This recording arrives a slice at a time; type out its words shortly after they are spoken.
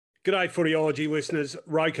G'day Footyology listeners,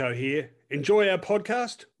 Roko here. Enjoy our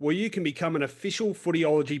podcast? Well, you can become an official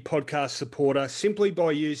Footyology podcast supporter simply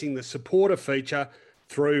by using the supporter feature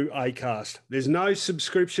through Acast. There's no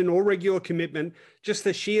subscription or regular commitment, just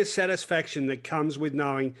the sheer satisfaction that comes with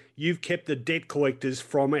knowing you've kept the debt collectors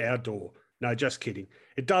from our door. No, just kidding.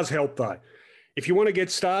 It does help though. If you want to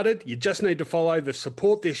get started, you just need to follow the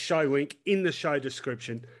support this show link in the show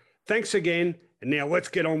description. Thanks again, and now let's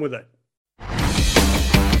get on with it.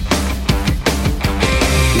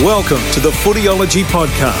 Welcome to the Footyology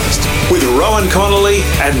Podcast with Rowan Connolly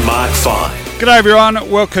and Mark Fine. G'day everyone,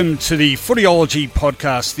 welcome to the Footyology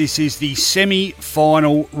Podcast. This is the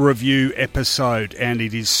semi-final review episode and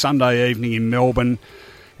it is Sunday evening in Melbourne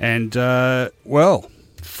and, 4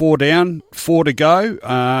 down, 4 to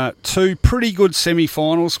go. Two pretty good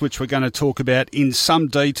semi-finals which we're going to talk about in some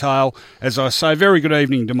detail. As I say, very good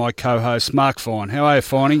evening to my co-host Mark Fine. How are you,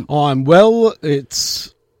 Finey? I'm well.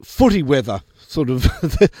 It's footy weather. Sort of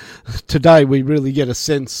today we really get a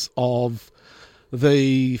sense of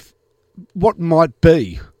what might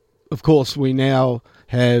be. Of course, we now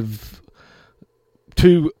have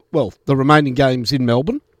the remaining games in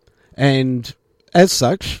Melbourne, and as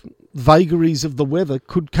such, vagaries of the weather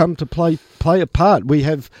could come to play a part. We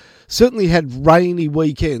have certainly had rainy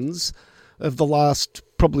weekends of the last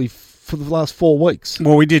 4 weeks.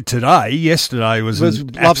 Well, we did today. Yesterday was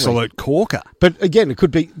an absolute corker. But again,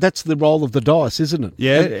 that's the roll of the dice, isn't it?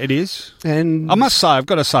 Yeah, it is. And I've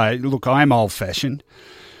got to say, look, I am old-fashioned,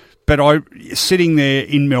 but sitting there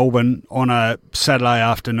in Melbourne on a Saturday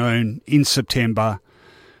afternoon in September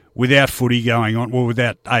without footy going on,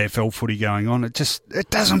 without AFL footy going on, it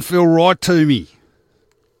doesn't feel right to me.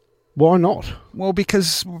 Why not? Well,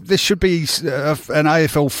 because there should be an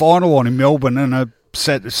AFL final on in Melbourne and a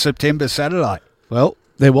September Saturday. Well,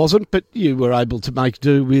 there wasn't, but you were able to make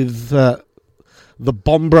do with the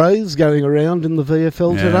Bombers going around in the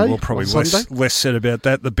VFL today. Well, probably less said about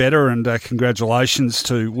that, the better. And congratulations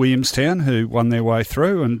to Williamstown, who won their way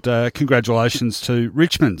through, and congratulations to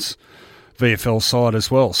Richmond's VFL side as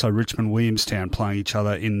well. So Richmond-Williamstown playing each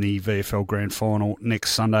other in the VFL Grand Final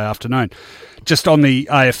next Sunday afternoon. Just on the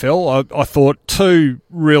AFL, I thought two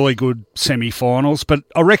really good semi-finals, but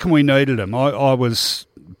I reckon we needed them. I was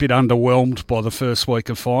a bit underwhelmed by the first week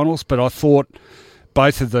of finals, but I thought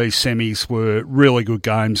both of these semis were really good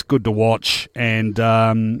games, good to watch, and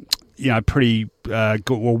pretty good.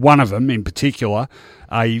 Well, one of them in particular,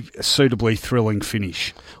 a suitably thrilling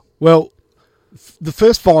finish. Well, the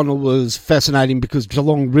first final was fascinating because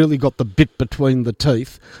Geelong really got the bit between the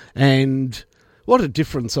teeth, and what a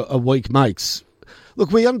difference a week makes.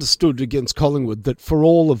 Look, we understood against Collingwood that for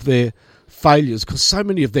all of their failures, because so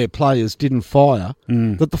many of their players didn't fire,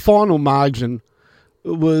 that the final margin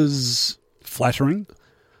was flattering.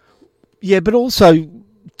 Yeah, but also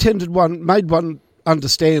made one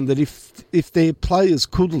understand that if their players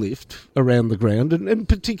could lift around the ground, and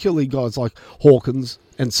particularly guys like Hawkins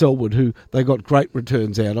and Selwood, who they got great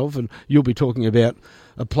returns out of, and you'll be talking about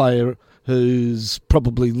a player who's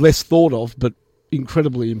probably less thought of but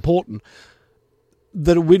incredibly important,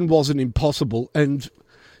 that a win wasn't impossible. And,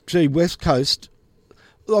 West Coast,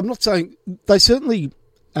 I'm not saying, they certainly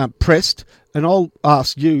pressed, and I'll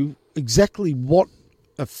ask you exactly what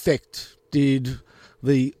effect did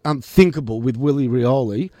the unthinkable with Willie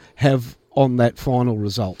Rioli have on that final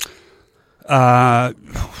result? Do you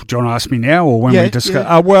want to ask me now or when we discuss?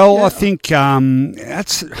 I think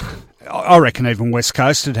I reckon even West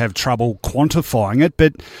Coast would have trouble quantifying it,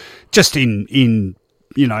 but just in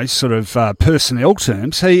personnel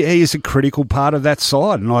terms, he is a critical part of that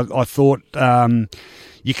side, and I thought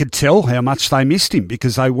you could tell how much they missed him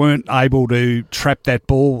because they weren't able to trap that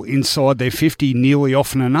ball inside their 50 nearly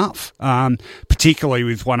often enough, particularly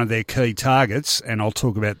with one of their key targets, and I'll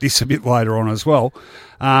talk about this a bit later on as well,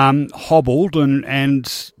 hobbled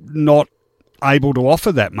and not able to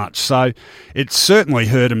offer that much. So it certainly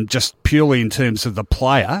hurt him just purely in terms of the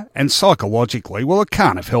player, and psychologically, well, it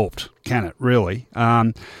can't have helped, can it, really?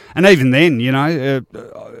 And even then,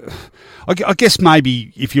 I guess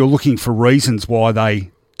maybe if you're looking for reasons why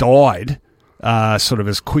they died sort of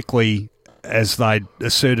as quickly as they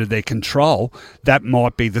asserted their control, that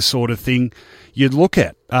might be the sort of thing you'd look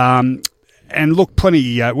at. And look,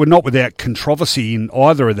 we're not without controversy in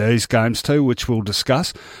either of these games too, which we'll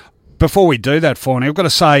discuss. Before we do that, finally, I've got to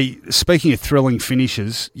say, speaking of thrilling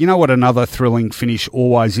finishes, you know what another thrilling finish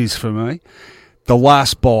always is for me? The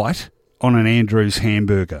last bite on an Andrews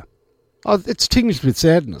hamburger. Oh, it's tinged with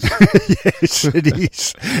sadness. Yes, it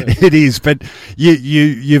is. It is. But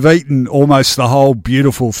you've eaten almost the whole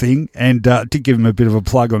beautiful thing, and did give him a bit of a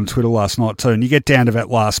plug on Twitter last night too. And you get down to that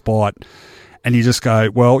last bite, And you just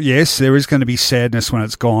go, well, yes, there is going to be sadness when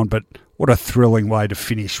it's gone, but what a thrilling way to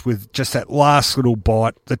finish with just that last little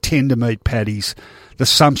bite, the tender meat patties, the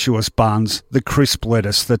sumptuous buns, the crisp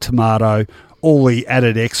lettuce, the tomato, all the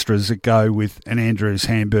added extras that go with an Andrews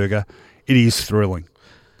hamburger. It is thrilling.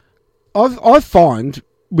 I find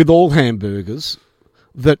with all hamburgers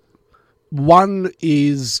that one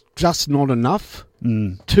is just not enough,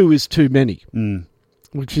 two is too many,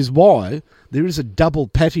 which is why there is a double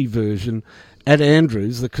patty version at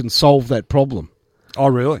Andrews that can solve that problem. Oh,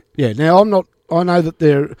 really? Yeah. Now, I know that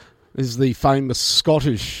there is the famous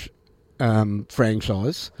Scottish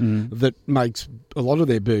franchise that makes a lot of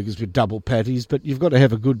their burgers with double patties, but you've got to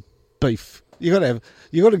have a good beef. You've got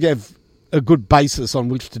to have a good basis on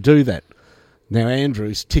which to do that. Now,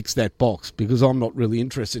 Andrews ticks that box because I'm not really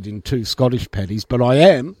interested in two Scottish patties, but I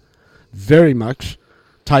am very much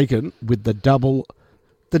taken with the double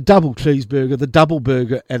cheeseburger, the double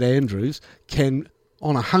burger at Andrews can,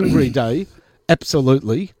 on a hungry day,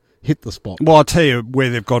 absolutely hit the spot. Well, I'll tell you where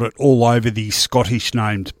they've got it all over the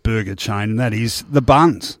Scottish-named burger chain, and that is the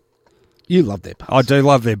buns. You love their buns. I do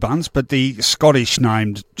love their buns, but the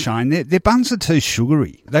Scottish-named chain, their buns are too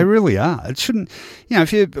sugary. They really are. It shouldn't...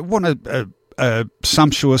 if you want a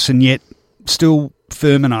sumptuous and yet still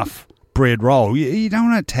firm enough bread roll, you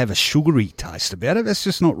don't want it to have a sugary taste about it. That's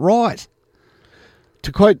just not right.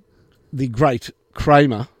 To quote the great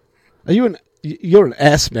Kramer, you're an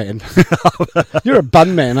ass man. You're a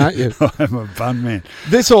bun man, aren't you? I'm a bun man.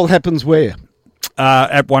 This all happens where?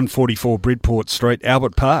 At 144 Bridport Street,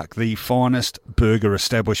 Albert Park, the finest burger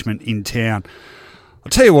establishment in town.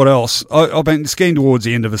 I'll tell you what else. I've been skiing towards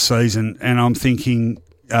the end of the season, and I'm thinking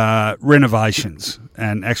renovations.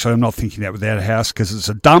 And actually, I'm not thinking that without a house because it's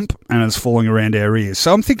a dump and it's falling around our ears.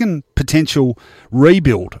 So I'm thinking potential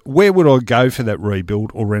rebuild. Where would I go for that rebuild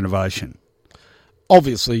or renovation?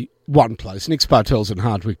 Obviously, one place, Nick Bartels and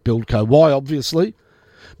Hardwick Build Co. Why, obviously?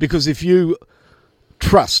 Because if you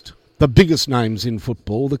trust the biggest names in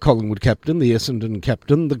football, the Collingwood captain, the Essendon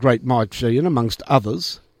captain, the great Mike Sheehan, amongst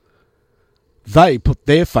others, they put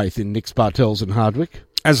their faith in Nick Bartels and Hardwick.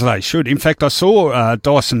 As they should. In fact, I saw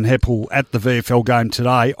Dyson Heppel at the VFL game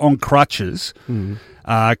today on crutches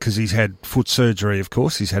because he's had foot surgery, of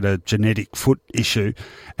course. He's had a genetic foot issue.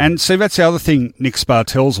 And see, that's the other thing Nick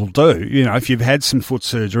Bartels will do. If you've had some foot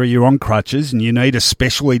surgery, you're on crutches and you need a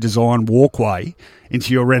specially designed walkway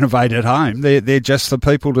into your renovated home, they're just the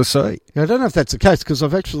people to see. Now, I don't know if that's the case because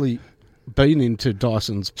I've actually been into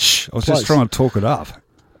Dyson's I was place. just trying to talk it up.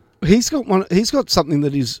 He's got something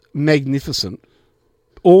that is magnificent.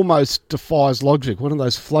 Almost defies logic. One of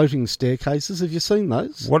those floating staircases. Have you seen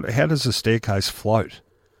those? How does a staircase float?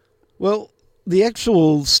 Well, the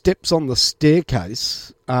actual steps on the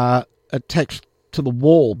staircase are attached to the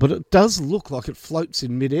wall, but it does look like it floats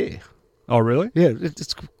in midair. Oh, really? Yeah,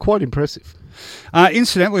 it's quite impressive.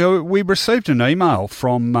 Incidentally, we received an email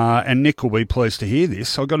from, and Nick will be pleased to hear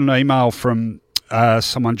this, I got an email from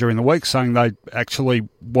someone during the week saying they actually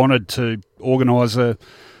wanted to organise a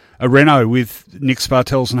reno with Nick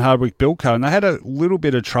Bartels and Hardwick Build Co. And they had a little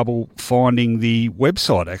bit of trouble finding the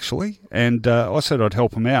website, actually. And I said I'd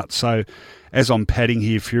help them out. So as I'm padding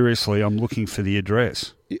here furiously, I'm looking for the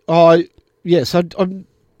address. Yes, I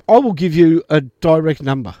will give you a direct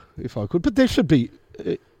number if I could. But there should be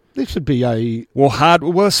a...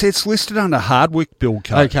 Well, see, it's listed under Hardwick Build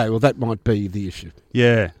Co. Okay, well, that might be the issue.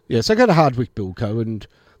 Yeah. Yeah, so go to Hardwick Build Co. and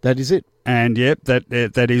that is it. And, yep,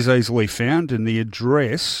 that is easily found. And the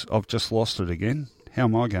address, I've just lost it again. How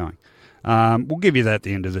am I going? We'll give you that at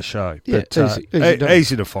the end of the show. Yeah, but,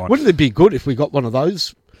 easy to find. Wouldn't it be good if we got one of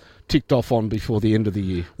those ticked off on before the end of the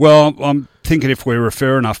year? Well, I'm thinking if we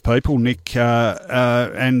refer enough people, Nick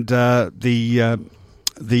and the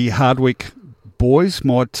Hardwick boys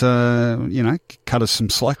might, cut us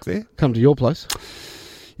some slack there. Come to your place.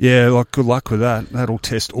 Yeah, good luck with that. That'll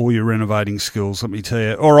test all your renovating skills, let me tell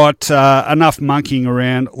you. All right, enough monkeying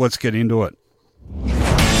around. Let's get into it.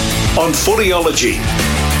 On Footyology,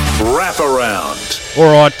 wrap around.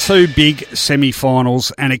 All right, two big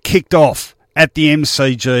semi-finals, and it kicked off at the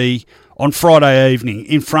MCG on Friday evening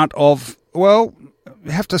in front of, well,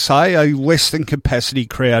 I have to say, a less than capacity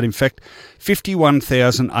crowd. In fact,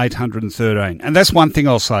 51,813. And that's one thing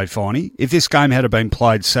I'll say, Finey. If this game had been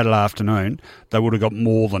played Saturday afternoon, they would have got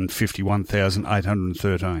more than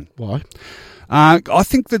 51,813. Why? I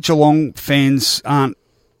think the Geelong fans aren't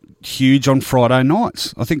huge on Friday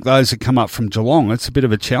nights. I think those that come up from Geelong, it's a bit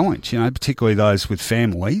of a challenge, particularly those with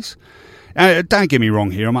families. Don't get me wrong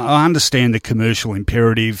here. I understand the commercial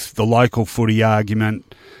imperative, the local footy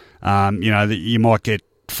argument, that you might get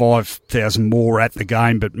 5,000 more at the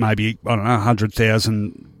game, but maybe,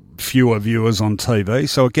 100,000 fewer viewers on TV,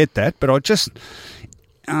 so I get that. But I just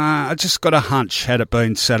got a hunch, had it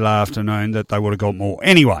been Saturday afternoon, that they would have got more.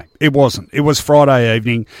 Anyway, it wasn't. It was Friday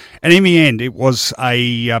evening, and in the end, it was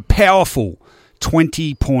a powerful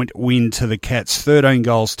 20-point win to the Cats, 13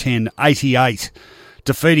 goals, 10, 88,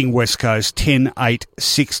 defeating West Coast 10-8,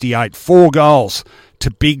 68. 4 goals to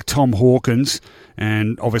big Tom Hawkins.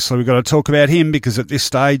 And obviously we've got to talk about him because at this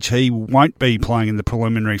stage he won't be playing in the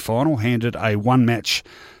preliminary final, handed a one-match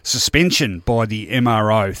suspension by the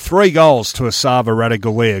MRO. 3 goals to Asava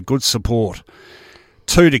Ratugolea, good support.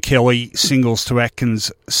 2 to Kelly, singles to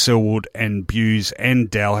Atkins, Selwood and Buse and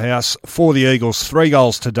Dalhouse. For the Eagles, 3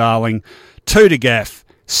 goals to Darling, 2 to Gaff,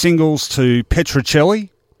 singles to Petrocelli.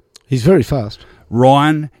 He's very fast.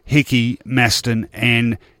 Ryan, Hickey, Maston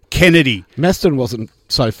and Kennedy. Maston wasn't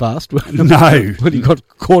so fast when he got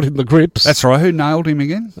caught in the grips. That's right. Who nailed him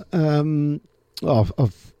again? We'll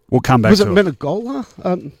come back to it. Was it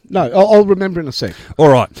Menegola? No, I'll remember in a sec. All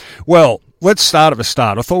right. Well, let's start at the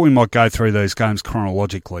start. I thought we might go through these games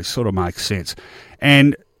chronologically. Sort of makes sense.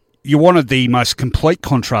 And you wanted the most complete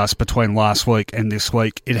contrast between last week and this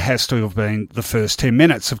week. It has to have been the first 10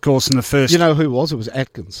 minutes. Of course, in the first... You know who it was? It was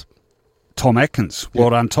Atkins. Tom Atkins.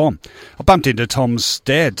 Well done, Tom. I bumped into Tom's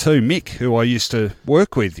dad too, Mick, who I used to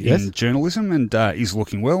work with in journalism, and he's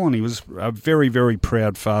looking well, and he was a very, very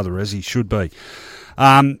proud father, as he should be.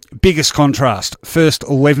 Biggest contrast. First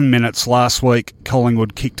 11 minutes last week,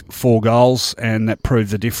 Collingwood kicked 4 goals, and that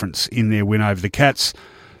proved the difference in their win over the Cats.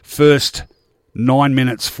 First 9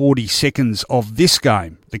 minutes, 40 seconds of this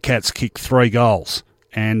game, the Cats kicked 3 goals.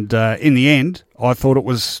 And in the end, I thought it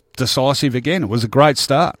was decisive again. It was a great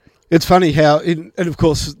start. It's funny how, and of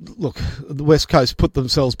course, look, the West Coast put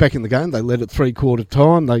themselves back in the game. They led at 3/4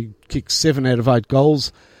 time. They kicked 7 out of 8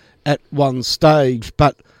 goals at one stage.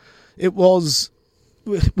 But it was,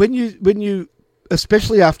 when you,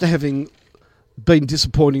 especially after having been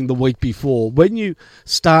disappointing the week before, when you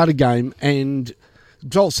start a game, and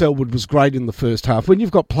Joel Selwood was great in the first half, when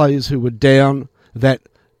you've got players who were down that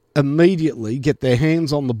immediately get their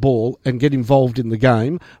hands on the ball and get involved in the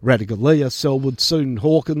game, Ratugolea, Selwood, soon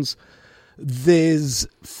Hawkins, there's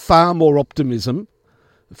far more optimism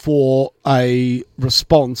for a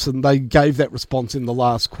response, and they gave that response in the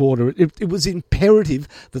last quarter. It was imperative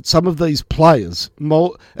that some of these players,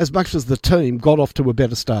 more as much as the team, got off to a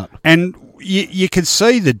better start. And you could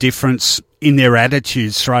see the difference in their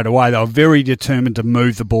attitudes straight away. They were very determined to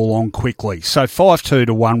move the ball on quickly. So 5-2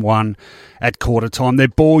 to 1-1 at quarter time. Their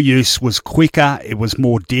ball use was quicker. It was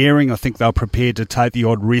more daring. I think they were prepared to take the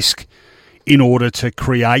odd risk in order to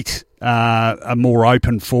create a more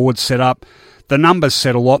open forward setup. The numbers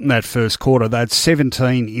said a lot in that first quarter. They had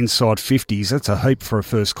 17 inside 50s. That's a heap for a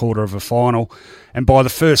first quarter of a final. And by the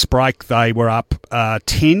first break, they were up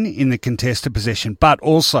 10 in the contested possession, but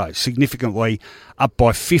also significantly up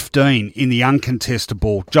by 15 in the uncontested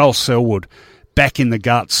ball. Joel Selwood, back in the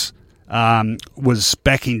guts, was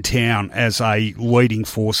back in town as a leading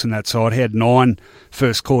force in that side. He had 9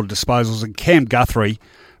 first quarter disposals, and Cam Guthrie,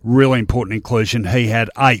 really important inclusion, he had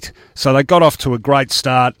 8. So they got off to a great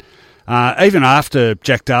start. Even after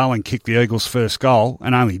Jack Darling kicked the Eagles' first goal,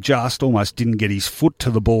 and only just, almost didn't get his foot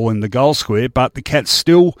to the ball in the goal square, but the Cats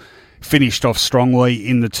still finished off strongly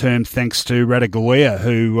in the term thanks to Ratugolea,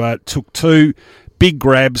 who took 2 big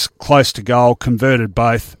grabs close to goal, converted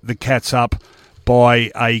both. The Cats up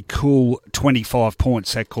by a cool 25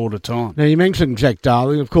 points at quarter time. Now, you mentioned Jack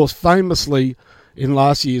Darling. Of course, famously in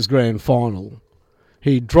last year's grand final,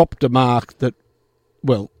 he dropped a mark that,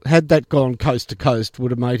 well, had that gone coast to coast, would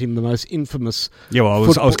have made him the most infamous... Yeah, well,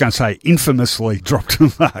 I was going to say infamously dropped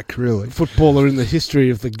a mark, really. ...footballer in the history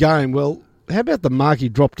of the game. Well, how about the mark he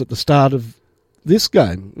dropped at the start of this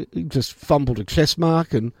game? He just fumbled a chest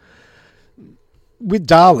mark, and with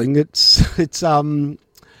Darling, it's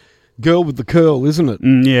girl with the curl, isn't it?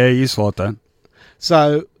 Yeah, he is like that.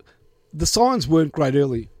 So the signs weren't great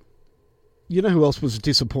early. You know who else was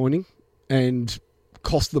disappointing and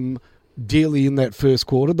cost them dearly in that first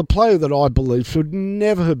quarter? The player that I believe should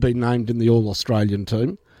never have been named in the All-Australian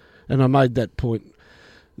team, and I made that point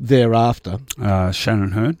thereafter.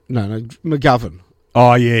 Shannon Hearn? No, McGovern.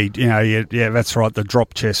 Oh, yeah, that's right, the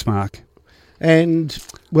drop chest mark. And,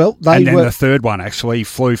 well, the third one, actually, he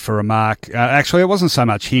flew for a mark. Actually, it wasn't so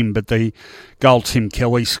much him, but the goal Tim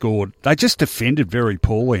Kelly scored. They just defended very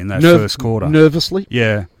poorly in that first quarter. Nervously?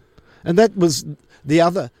 Yeah. And that was the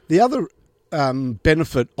other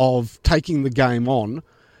benefit of taking the game on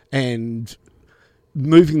and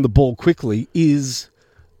moving the ball quickly is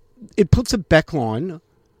it puts a backline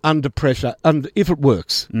under pressure, and if it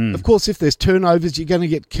works. Of course, if there's turnovers, you're going to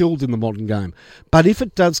get killed in the modern game. But if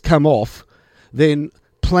it does come off, then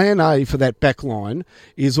plan A for that back line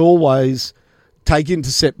is always take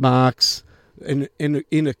intercept marks and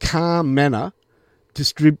in a calm manner,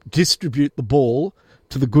 distribute the ball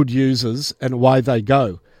to the good users, and away they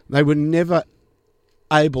go. They were never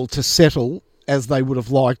able to settle as they would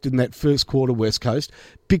have liked in that first quarter, West Coast,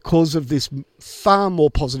 because of this far more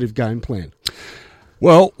positive game plan.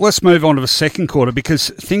 Well, let's move on to the second quarter, because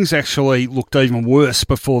things actually looked even worse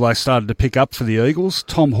before they started to pick up for the Eagles.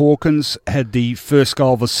 Tom Hawkins had the first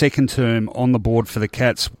goal of the second term on the board for the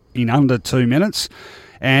Cats in under 2 minutes,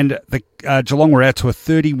 and the Geelong were out to a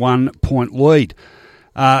 31-point lead.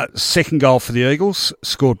 Second goal for the Eagles,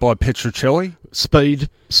 scored by Petruccelli.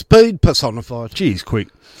 Speed personified. Geez, quick.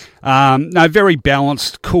 No, very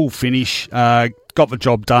balanced, cool finish. Got the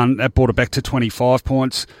job done. That brought it back to 25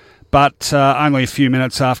 points. But only a few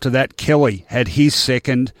minutes after that, Kelly had his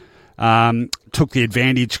second, took the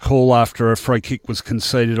advantage call after a free kick was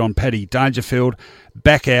conceded on Paddy Dangerfield,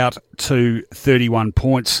 back out to 31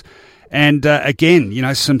 points. And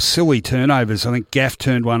again, some silly turnovers. I think Gaff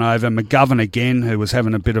turned one over. McGovern again, who was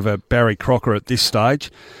having a bit of a Barry Crocker at this stage.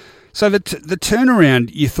 So the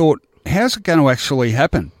turnaround, you thought, how's it going to actually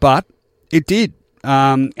happen? But it did.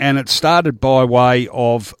 And it started by way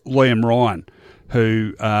of Liam Ryan,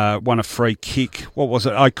 who won a free kick. What was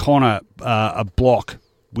it? O'Connor, a block,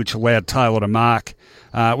 which allowed Taylor to mark.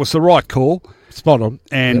 It was the right call. Spot on.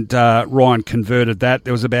 And Ryan converted that.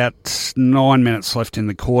 There was about 9 minutes left in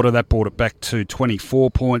the quarter. That brought it back to 24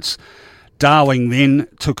 points. Darling then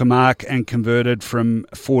took a mark and converted from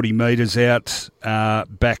 40 metres out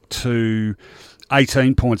back to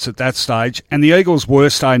 18 points at that stage. And the Eagles were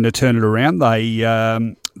starting to turn it around. They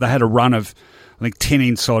had a run of, I think, 10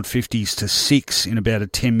 inside 50s to 6 in about a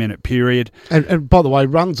 10-minute period. And by the way,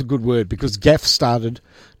 run's a good word, because Gaff started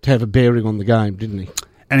to have a bearing on the game, didn't he?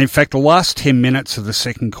 And in fact, the last 10 minutes of the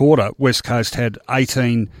second quarter, West Coast had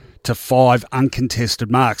 18 to 5 uncontested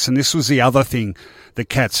marks. And this was the other thing the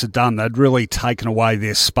Cats had done. They'd really taken away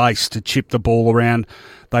their space to chip the ball around.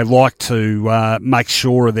 They like to make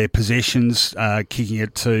sure of their possessions, kicking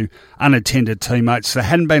it to unattended teammates. They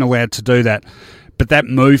hadn't been allowed to do that. But that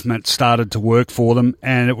movement started to work for them,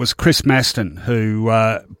 and it was Chris Maston who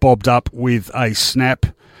bobbed up with a snap.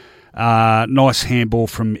 Nice handball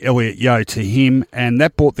from Elliot Yeo to him, and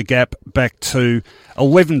that brought the gap back to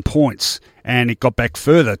 11 points, and it got back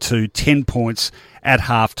further to 10 points at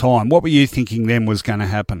half-time. What were you thinking then was going to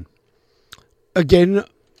happen? Again,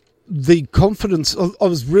 the confidence... I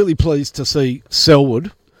was really pleased to see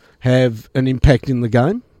Selwood have an impact in the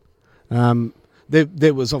game.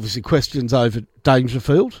 There was obviously questions over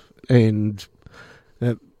Dangerfield, and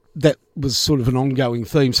that was sort of an ongoing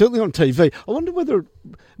theme, certainly on TV. I wonder whether...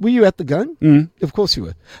 Were you at the game? Mm. Of course you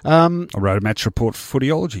were. I wrote a match report for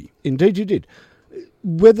Footyology. Indeed you did.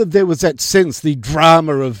 Whether there was that sense, the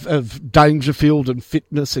drama of Dangerfield and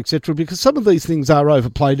fitness, etc., because some of these things are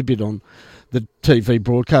overplayed a bit on the TV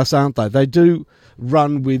broadcast, aren't they? They do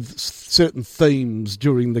run with certain themes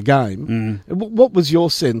during the game. Mm. What was your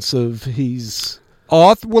sense of his...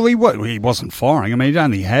 Oh, well, he wasn't firing. I mean, he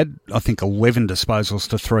only had, I think, 11 disposals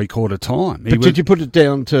to three-quarter time. But did you put it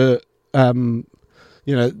down to, the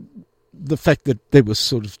fact that there was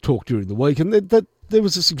sort of talk during the week, and that there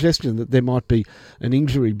was a suggestion that there might be an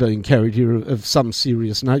injury being carried here of some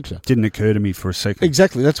serious nature? Didn't occur to me for a second.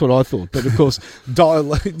 Exactly, that's what I thought. But, of course,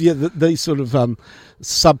 these sort of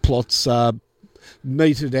subplots are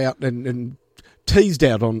meted out and teased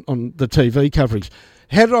out on the TV coverage.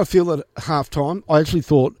 How did I feel at half-time? I actually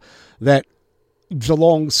thought that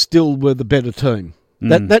Geelong still were the better team.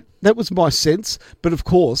 Mm. That was my sense. But, of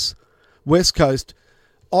course, West Coast,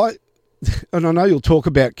 and I know you'll talk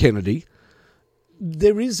about Kennedy,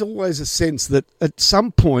 there is always a sense that at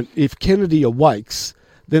some point, if Kennedy awakes,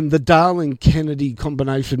 then the Darling-Kennedy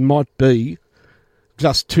combination might be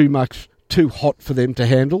just too hot for them to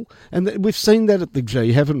handle. And we've seen that at the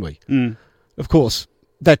G, haven't we? Mm. Of course,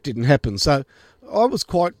 that didn't happen. So I was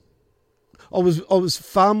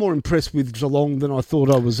far more impressed with Geelong than I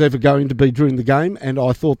thought I was ever going to be during the game, and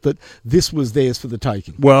I thought that this was theirs for the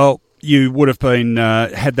taking. Well, you would have been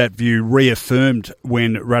had that view reaffirmed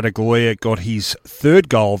when Radaglia got his third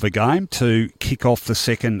goal of the game to kick off the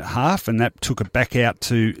second half, and that took it back out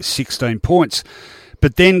to 16 points.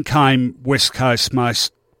 But then came West Coast's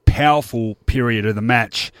most powerful period of the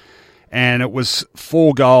match, and it was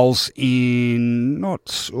 4 goals in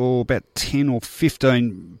about 10 or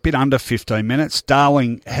 15, bit under 15 minutes.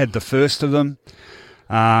 Darling had the first of them.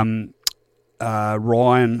 Ryan,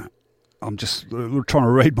 I'm just trying to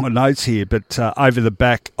read my notes here, but over the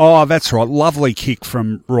back. Oh, that's right. Lovely kick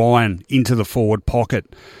from Ryan into the forward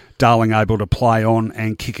pocket. Darling able to play on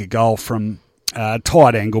and kick a goal from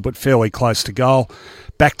tight angle, but fairly close to goal,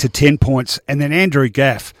 back to 10 points. And then Andrew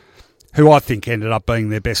Gaff, who I think ended up being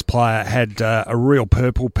their best player, had a real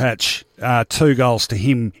purple patch, 2 goals to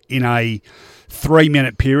him in a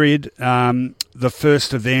 3-minute period. The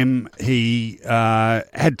first of them he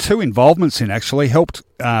had 2 involvements in, actually, helped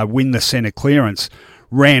win the centre clearance,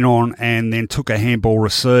 ran on and then took a handball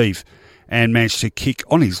receive and managed to kick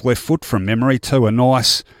on his left foot from memory to a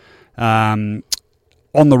nice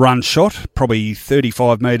on-the-run shot, probably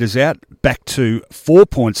 35 metres out, back to 4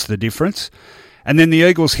 points the difference. And then the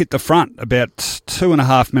Eagles hit the front about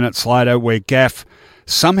 2.5 minutes later, where Gaff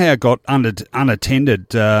somehow got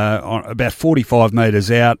unattended about 45 metres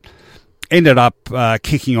out, ended up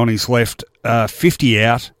kicking on his left 50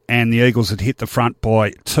 out, and the Eagles had hit the front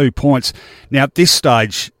by 2 points. Now, at this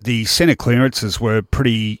stage, the centre clearances were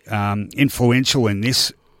pretty influential in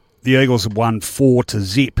this. The Eagles had won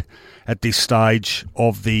 4-0 at this stage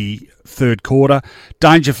of the third quarter.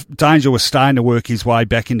 Danger was starting to work his way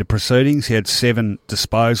back into proceedings. He had 7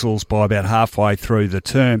 disposals by about halfway through the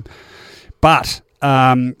term. But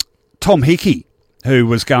Tom Hickey, who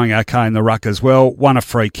was going okay in the ruck as well, won a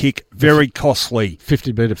free kick. Very costly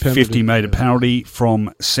 50-metre penalty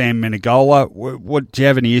from Sam Menegola. Do you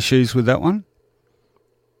have any issues with that one?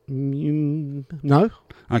 No.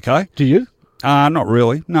 Okay. Do you? Not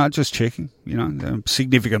really. No, just checking. A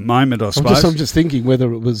significant moment, I suppose. I'm just thinking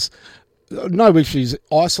whether it was no issues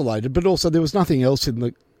isolated, but also there was nothing else in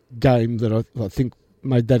the game that I think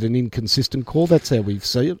made that an inconsistent call. That's how we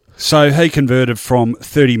see it. So he converted from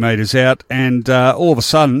 30 metres out, and all of a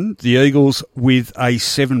sudden, the Eagles with a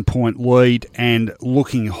 7-point lead and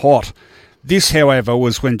looking hot. This, however,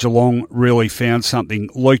 was when Geelong really found something.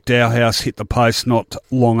 Luke Dowhouse hit the post not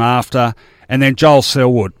long after, and then Joel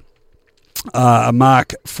Selwood, a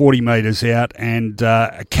mark 40 metres out, and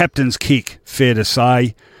a captain's kick, fair to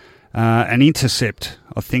say, an intercept.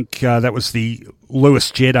 I think that was the Lewis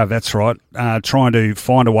Jetta, that's right, trying to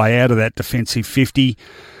find a way out of that defensive 50.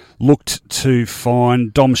 Looked to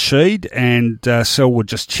find Dom Sheed, and Selwood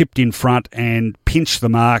just chipped in front and pinched the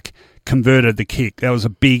mark, converted the kick. That was a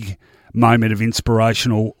big moment of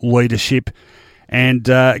inspirational leadership, and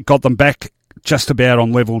got them back just about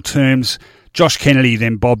on level terms. Josh Kennedy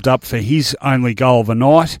then bobbed up for his only goal of the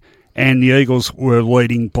night, and the Eagles were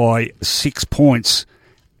leading by 6 points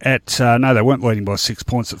no, they weren't leading by 6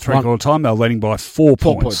 points at three-quarter time. They were leading by 4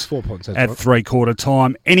 points. 4 points at right. Three-quarter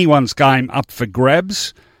time. Anyone's game up for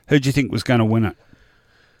grabs. Who do you think was going to win it?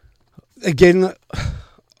 Again,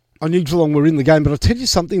 I knew Geelong were in the game, but I'll tell you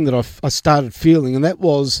something that I started feeling, and that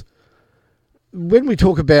was when we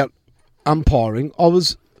talk about umpiring,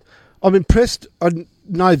 I'm impressed. I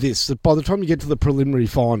know this, that by the time you get to the preliminary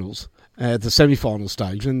finals, the semi-final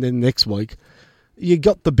stage, and then next week, you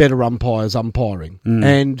got the better umpires umpiring.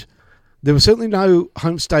 And there was certainly no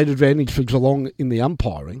home state advantage for Geelong in the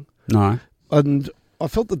umpiring. No. And I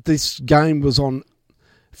felt that this game was on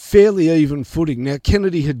fairly even footing. Now,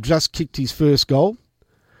 Kennedy had just kicked his first goal,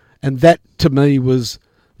 and that, to me, was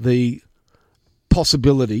the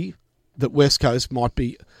possibility that West Coast might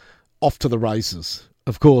be off to the races.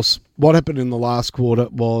 Of course, what happened in the last quarter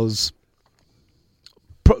was,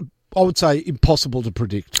 I would say, impossible to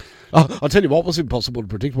predict. I'll tell you what was impossible to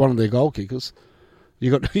predict. One of their goal kickers.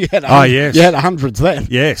 You had hundreds then.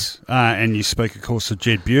 Yes, and you speak, of course, of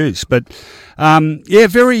Jed Buse. But,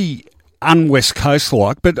 very un-West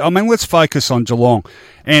Coast-like. But, let's focus on Geelong.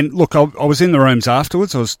 And, look, I was in the rooms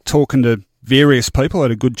afterwards. I was talking to various people. I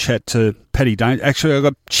had a good chat to Paddy Dangerfield. Actually, I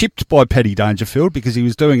got chipped by Paddy Dangerfield because he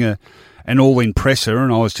was doing an all-in presser,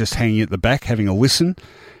 and I was just hanging at the back having a listen.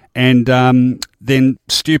 And then,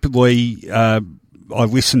 stupidly, I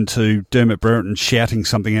listened to Dermot Brereton shouting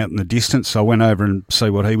something out in the distance, so I went over and see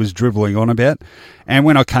what he was dribbling on about. And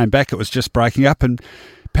when I came back, it was just breaking up, and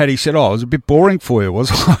Paddy said, it was a bit boring for you, was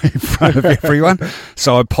I, in front of everyone?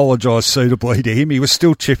 So I apologised suitably to him. He was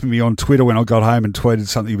still chipping me on Twitter when I got home and tweeted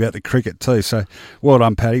something about the cricket too. So well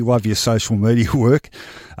done, Paddy. Love your social media work.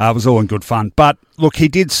 It was all in good fun. But, look, he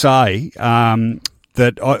did say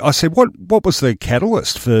that I said, what was the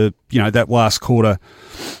catalyst for, that last quarter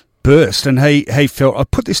burst? And he felt, I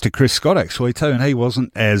put this to Chris Scott actually too, and he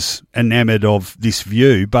wasn't as enamoured of this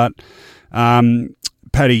view, but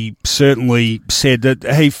Paddy certainly said that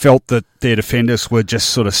he felt that their defenders were just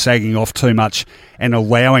sort of sagging off too much and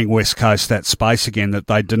allowing West Coast that space again, that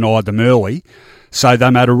they denied them early. So they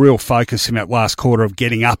made a real focus in that last quarter of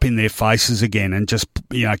getting up in their faces again and just,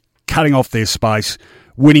 cutting off their space,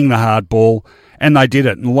 winning the hard ball. And they did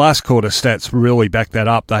it. And the last quarter stats really back that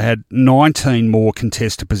up. They had 19 more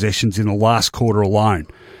contested possessions in the last quarter alone.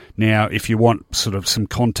 Now, if you want sort of some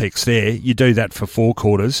context there, you do that for 4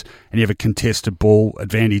 quarters and you have a contested ball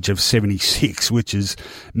advantage of 76, which is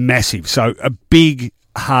massive. So a big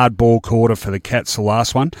hard ball quarter for the Cats, the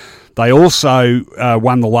last one. They also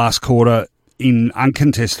won the last quarter in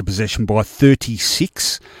uncontested possession by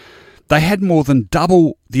 36. They had more than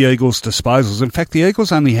double the Eagles' disposals. In fact, the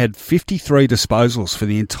Eagles only had 53 disposals for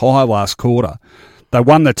the entire last quarter. They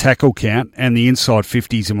won the tackle count, and the inside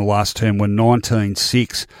 50s in the last term were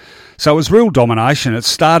 19-6. So it was real domination. It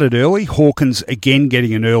started early. Hawkins again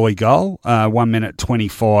getting an early goal, 1 minute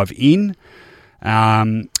 25 in.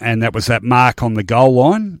 And that was that mark on the goal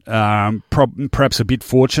line. Perhaps a bit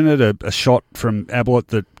fortunate, a shot from Ablett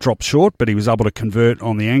that dropped short, but he was able to convert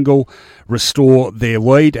on the angle, restore their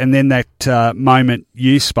lead. And then that moment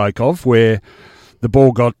you spoke of where the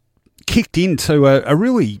ball got kicked into a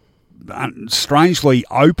really strangely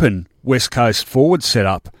open West Coast forward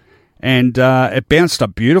setup, and it bounced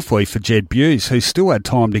up beautifully for Jed Buse, who still had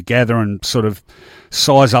time to gather and sort of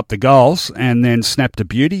size up the goals, and then snapped a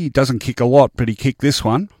beauty. He doesn't kick a lot, but he kicked this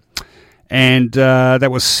one, and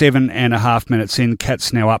that was 7.5 minutes in.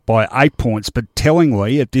 Cats now up by 8 points, but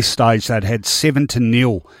tellingly at this stage they'd had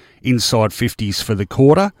 7-0 inside 50s for the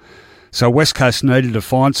quarter, so West Coast needed to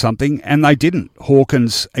find something, and they didn't.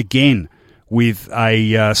 Hawkins again with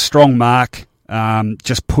a strong mark,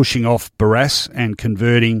 just pushing off Barras and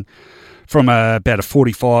converting from about a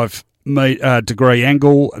 45 degree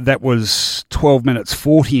angle. That was 12 minutes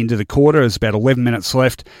 40 into the quarter. There's about 11 minutes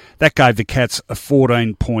left. That gave the Cats a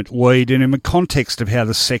 14-point lead. And in the context of how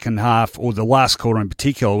the second half, or the last quarter in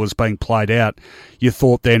particular, was being played out, you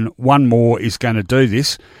thought then one more is going to do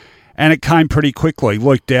this. And it came pretty quickly.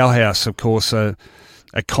 Luke Dowhouse, of course, a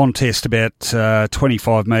contest about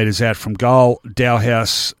 25 metres out from goal.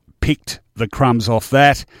 Dowhouse picked the crumbs off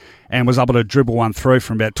that and was able to dribble one through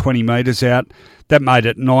from about 20 metres out. That made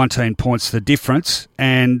it 19 points the difference,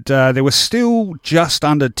 and there was still just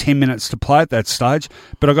under 10 minutes to play at that stage.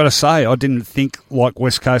 But I've got to say, I didn't think like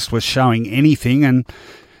West Coast was showing anything, and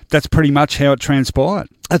that's pretty much how it transpired.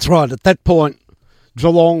 That's right. At that point,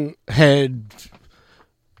 Geelong had,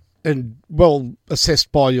 and well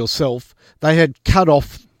assessed by yourself, they had cut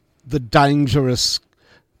off the dangerous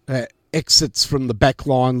exits from the back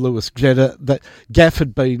line, Lewis Jetta, that Gaff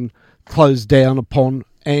had been closed down upon,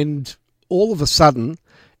 and all of a sudden,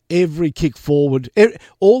 every kick forward,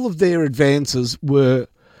 all of their advances were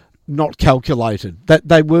not calculated. That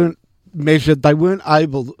they weren't measured, they weren't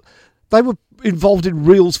able, they were involved in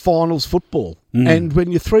reals finals football. And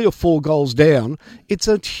when you're 3 or 4 goals down, it's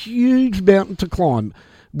a huge mountain to climb,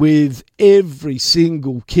 with every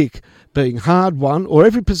single kick being hard won, or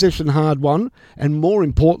every possession hard won, and more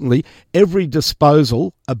importantly, every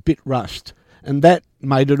disposal a bit rushed. And that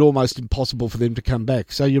made it almost impossible for them to come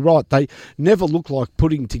back. So you're right, they never looked like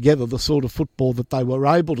putting together the sort of football that they were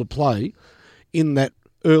able to play in that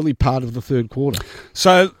early part of the third quarter.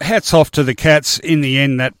 So hats off to the Cats. In the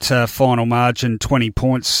end, that final margin, 20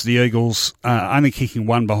 points, the Eagles only kicking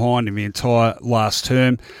one behind in the entire last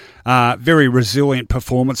term. Very resilient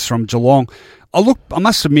performance from Geelong. I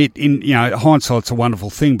must admit, hindsight's a wonderful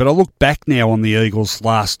thing, but I look back now on the Eagles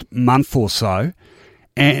last month or so,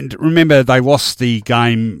 and remember they lost the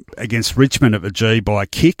game against Richmond at the G by a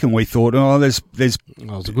kick, and we thought, there's it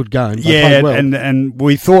was a good game. Yeah, well. and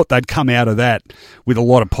we thought they'd come out of that with a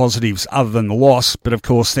lot of positives other than the loss, but of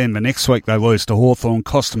course then the next week they lose to Hawthorn,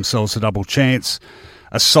 cost themselves a double chance.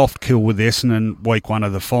 A soft kill with Essendon week 1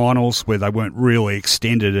 of the finals, where they weren't really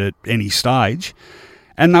extended at any stage,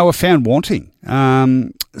 and they were found wanting.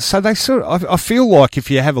 So they I feel like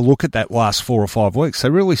if you have a look at that last 4 or 5 weeks, they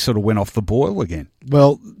really sort of went off the boil again.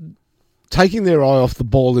 Well, taking their eye off the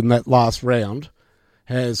ball in that last round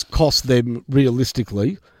has cost them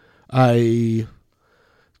realistically a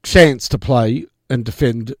chance to play and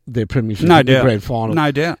defend their premiership in the grand final.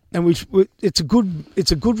 No doubt. And it's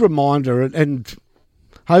a good reminder, and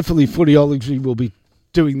hopefully Footyology will be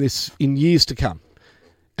doing this in years to come.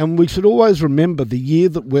 And we should always remember the year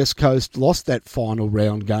that West Coast lost that final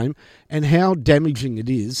round game and how damaging it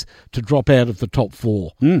is to drop out of the top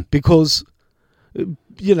 4. Because,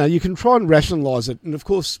 you can try and rationalise it. And, of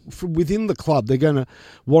course, from within the club, they're going to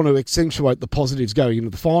want to accentuate the positives going into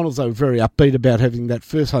the finals. They were very upbeat about having that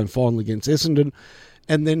first home final against Essendon,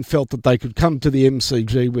 and then felt that they could come to the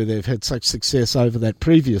MCG, where they've had such success over that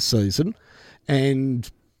previous season, and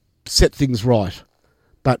set things right.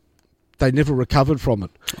 But they never recovered from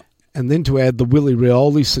it. And then to add the Willie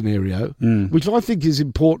Rioli scenario, which I think is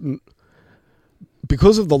important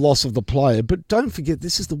because of the loss of the player. But don't forget,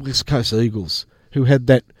 this is the West Coast Eagles, who had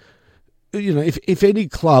that, if any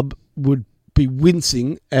club would be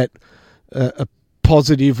wincing at a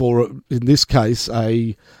positive, or in this case,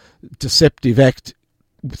 a deceptive act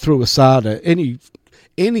through Asada,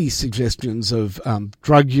 any suggestions of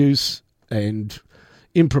drug use and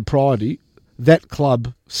impropriety, that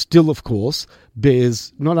club still, of course,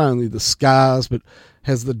 bears not only the scars, but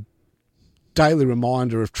has the daily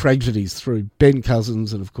reminder of tragedies through Ben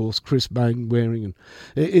Cousins and, of course, Chris Mainwaring. And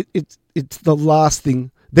it's the last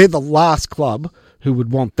thing. They're the last club who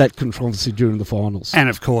would want that controversy during the finals. And,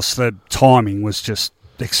 of course, the timing was just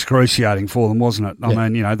excruciating for them, wasn't it? I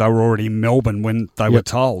mean, they were already in Melbourne when they were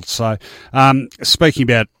told. So, speaking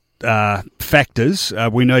about factors,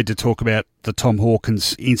 we need to talk about the Tom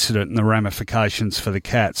Hawkins incident and the ramifications for the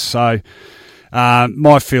Cats. So,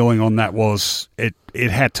 my feeling on that was it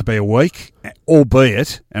had to be a week,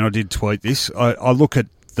 albeit, and I did tweet this, I look at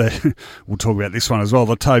we'll talk about this one as well,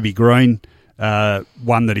 the Toby Green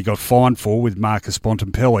one that he got fined for with Marcus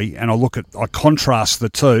Bontempelli, and I contrast the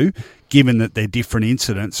two, given that they're different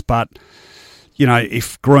incidents, but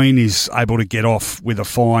if Green is able to get off with a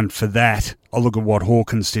fine for that, I look at what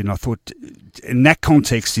Hawkins did, and I thought, in that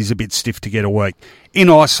context, he's a bit stiff to get a week. In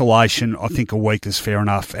isolation, I think a week is fair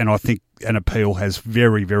enough, and I think an appeal has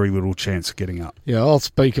very, very little chance of getting up. Yeah, I'll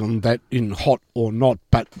speak on that in hot or not,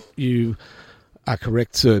 but you are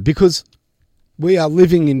correct, sir, because we are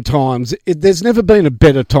living in times, there's never been a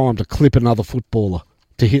better time to clip another footballer,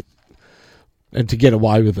 to hit and to get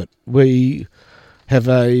away with it. We have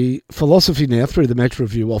a philosophy now through the match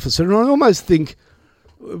review officer, and I almost think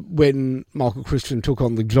when Michael Christian took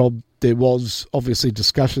on the job, there was obviously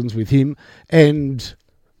discussions with him and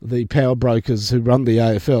the power brokers who run the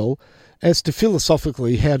AFL as to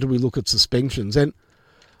philosophically how do we look at suspensions. And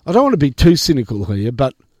I don't want to be too cynical here,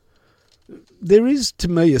 but there is to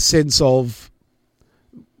me a sense of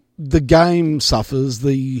the game suffers,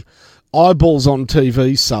 the eyeballs on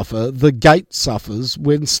TV suffer, the gate suffers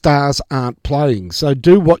when stars aren't playing. So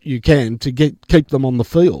do what you can to keep them on the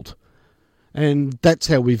field. And that's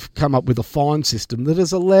how we've come up with a fine system that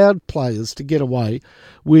has allowed players to get away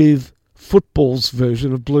with football's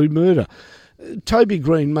version of blue murder. Toby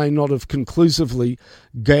Green may not have conclusively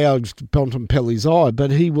gouged Bontempelli's eye,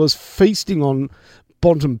 but he was feasting on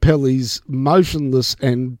Bontempelli's motionless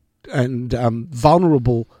and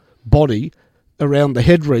vulnerable body around the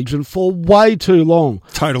head region for way too long.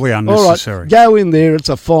 Totally unnecessary. All right, go in there, it's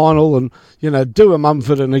a final, and, do a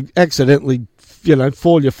Mumford and accidentally,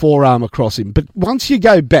 fall your forearm across him. But once you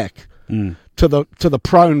go back to the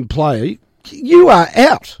prone player, you are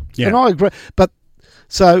out. Yeah. And I agree. But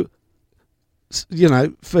so,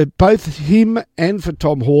 for both him and for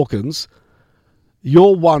Tom Hawkins,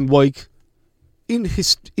 your 1 week in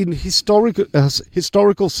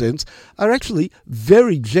historical sense are actually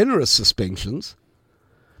very generous suspensions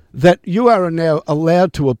that you are now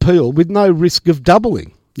allowed to appeal with no risk of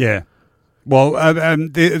doubling. Yeah. Well,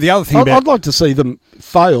 the other thing I'd like to see them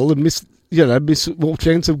fail and miss all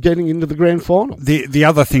chance of getting into the grand final. The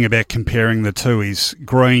other thing about comparing the two is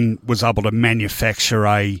Green was able to manufacture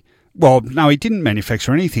he didn't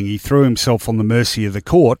manufacture anything. He threw himself on the mercy of the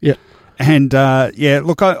court. Yeah. And,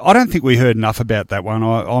 look, I don't think we heard enough about that one.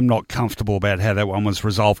 I'm not comfortable about how that one was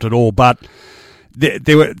resolved at all, but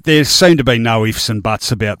there seemed to be no ifs and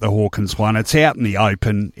buts about the Hawkins one. It's out in the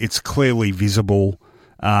open. It's clearly visible.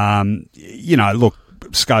 Look,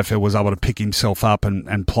 Schofield was able to pick himself up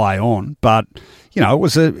and play on, but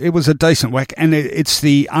it was a decent whack, and it's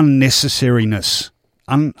the unnecessariness.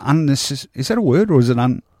 Is that a word, or is it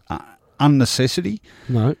unnecessity?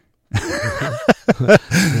 No.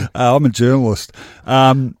 I'm a journalist.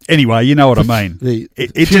 Anyway, you know what I mean. The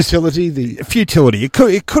futility.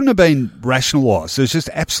 It couldn't have been rationalised. There's just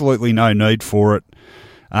absolutely no need for it.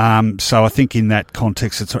 So I think in that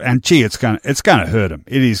context, it's going to hurt them.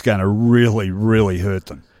 It is going to really, really hurt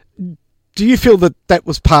them. Do you feel that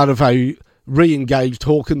was part of a re-engaged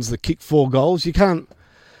Hawkins that kicked 4 goals? You can't.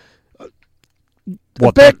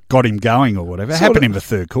 That got him going or whatever. It happened in the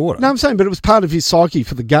third quarter. No, I'm saying, but it was part of his psyche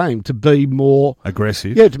for the game to be more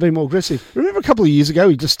aggressive. Yeah, to be more aggressive. Remember a couple of years ago,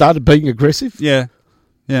 he just started being aggressive? Yeah.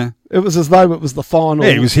 Yeah. It was as though it was the final.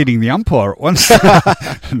 Yeah, he was hitting the umpire at once. No,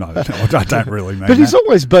 I don't really mean But he's that.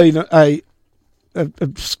 always been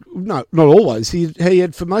no, not always. He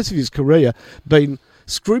had, for most of his career, been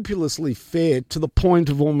scrupulously fair to the point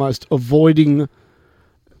of almost avoiding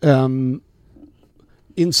incidences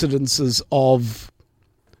of...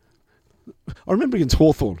 I remember against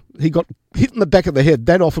Hawthorn, he got hit in the back of the head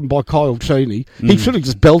that often by Kyle Cheney. He should have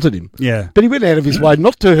just belted him. Yeah. But he went out of his way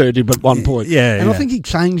not to hurt him at one point. Yeah. And I think he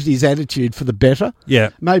changed his attitude for the better. Yeah.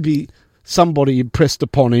 Maybe somebody impressed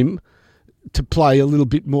upon him to play a little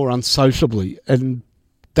bit more unsociably. And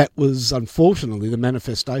that was unfortunately the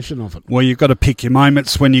manifestation of it. Well, you've got to pick your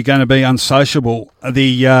moments when you're going to be unsociable.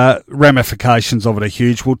 The ramifications of it are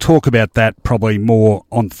huge. We'll talk about that probably more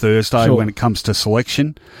on Thursday when it comes to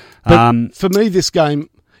selection. But for me, this game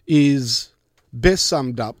is best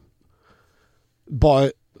summed up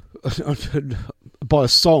by a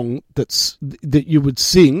song that you would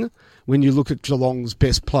sing when you look at Geelong's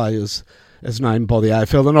best players as named by the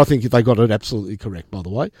AFL, and I think they got it absolutely correct, by the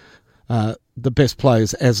way. The best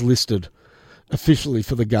players as listed officially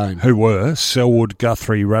for the game. Who were Selwood,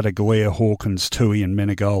 Guthrie, Radaglia, Hawkins, Tui and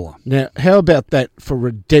Menegola. Now, how about that for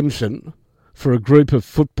redemption for a group of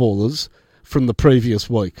footballers from the previous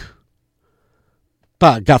week?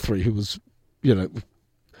 Bar Guthrie, who was,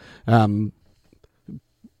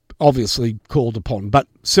 obviously called upon, but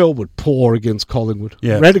Selwood poor against Collingwood.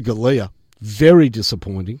 Yeah. Radaglia, very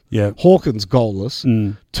disappointing. Yeah. Hawkins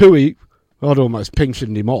goalless. Tui, I'd almost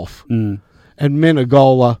pensioned him off. And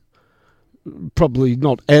Menegola, probably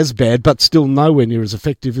not as bad, but still nowhere near as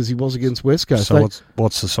effective as he was against West Coast. So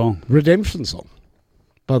what's the song? Redemption Song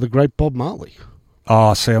by the great Bob Marley.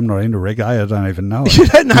 Oh, see, I'm not into reggae. I don't even know it. You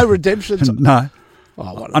don't know Redemption Song? No.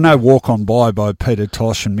 Oh, I know Walk On By Peter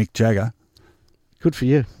Tosh and Mick Jagger. Good for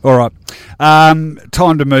you. All right.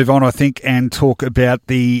 Time to move on, I think, and talk about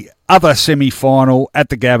the other semi-final at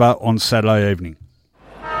the Gabba on Saturday evening.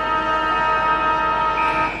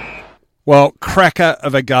 Well, cracker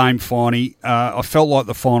of a game, Finey. I felt like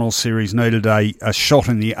the final series needed a shot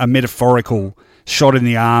in a metaphorical shot in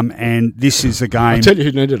the arm, and this is the game. I tell you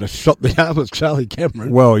who needed a shot in the arm was Charlie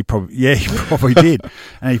Cameron. Well, he probably did,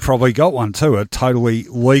 and he probably got one too, a totally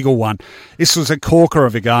legal one. This was a corker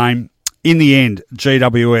of a game. In the end,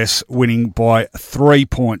 GWS winning by 3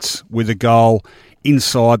 points with a goal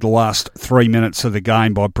inside the last 3 minutes of the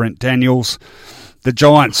game by Brent Daniels. The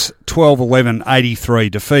Giants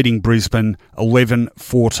 12-11-83, defeating Brisbane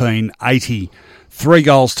 11-14-80. 3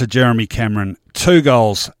 goals to Jeremy Cameron, 2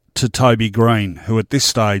 goals to Toby Green, who at this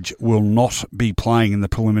stage will not be playing in the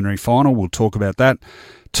preliminary final. We'll talk about that.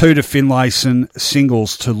 2 to Finlayson,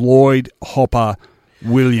 singles to Lloyd, Hopper,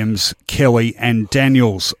 Williams, Kelly and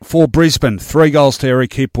Daniels. For Brisbane, 3 goals to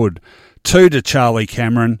Eric Hipwood, 2 to Charlie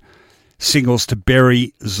Cameron, singles to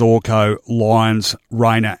Berry, Zorko, Lyons,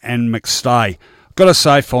 Rayner and McStay. Got to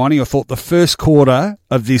say, Finey, I thought the first quarter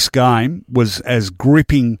of this game was as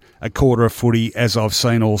gripping a quarter of footy as I've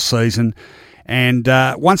seen all season. And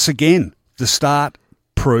once again, the start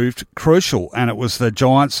proved crucial, and it was the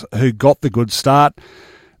Giants who got the good start.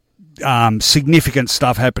 Significant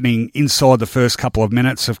stuff happening inside the first couple of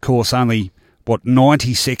minutes. Of course, only,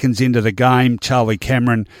 90 seconds into the game, Charlie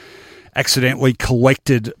Cameron accidentally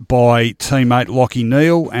collected by teammate Lachie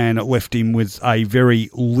Neale, and it left him with a very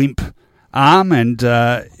limp arm, and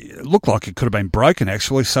it looked like it could have been broken,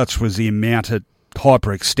 actually. Such was the amount it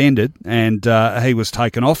hyperextended, and he was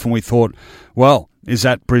taken off, and we thought, well, is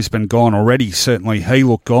that Brisbane gone already? Certainly he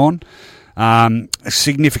looked gone. A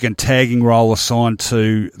significant tagging role assigned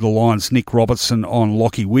to the Lions' Nick Robertson on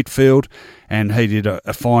Lachie Whitfield, and he did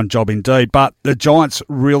a fine job indeed. But the Giants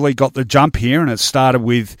really got the jump here, and it started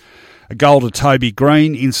with a goal to Toby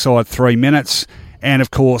Green inside 3 minutes, and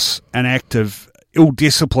of course an act of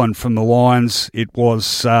ill-discipline from the Lions. It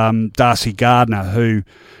was Darcy Gardner who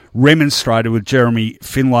remonstrated with Jeremy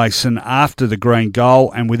Finlayson after the green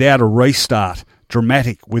goal, and without a restart,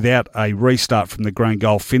 without a restart from the green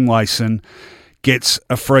goal, Finlayson gets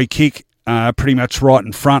a free kick pretty much right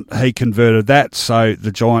in front. He converted that, so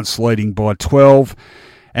the Giants leading by 12.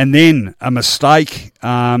 And then a mistake,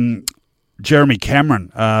 Jeremy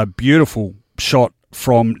Cameron, a beautiful shot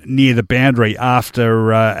from near the boundary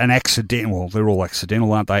after an accidental, well, they're all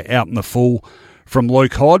accidental, aren't they, out in the full from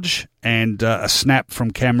Luke Hodge, and a snap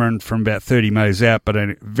from Cameron from about 30 metres out, but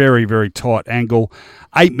a very, very tight angle.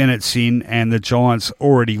 8 minutes in, and the Giants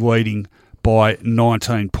already leading by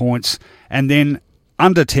 19 points. And then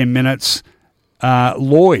under 10 minutes,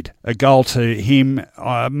 Lloyd, a goal to him,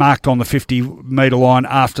 marked on the 50-metre line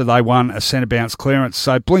after they won a centre bounce clearance.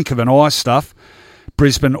 So blink of an eye stuff.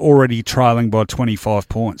 Brisbane already trailing by 25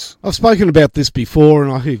 points. I've spoken about this before,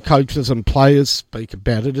 and I hear coaches and players speak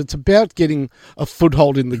about it. It's about getting a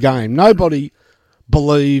foothold in the game. Nobody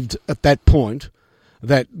believed at that point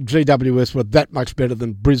that GWS were that much better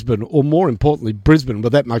than Brisbane, or more importantly, Brisbane were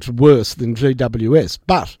that much worse than GWS.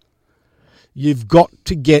 But you've got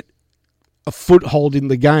to get a foothold in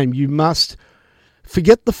the game. You must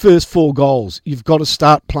forget the first 4 goals. You've got to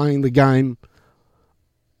start playing the game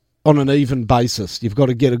on an even basis. You've got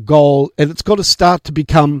to get a goal, and it's got to start to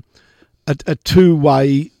become a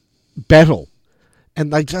two-way battle.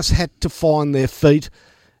 And they just had to find their feet.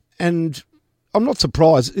 And I'm not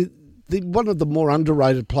surprised. one of the more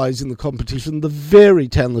underrated players in the competition, the very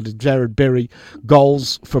talented Jared Berry,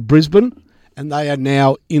 goals for Brisbane, and they are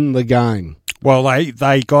now in the game. Well,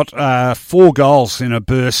 they got 4 goals in a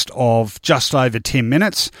burst of just over 10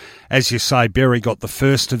 minutes. As you say, Berry got the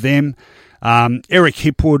first of them. Eric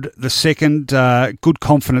Hipwood, the second, good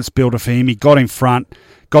confidence builder for him. He got in front,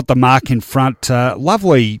 got the mark in front.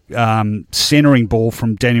 Lovely centering ball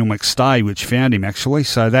from Daniel McStay, which found him, actually.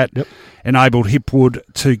 So that enabled Hipwood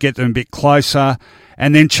to get them a bit closer.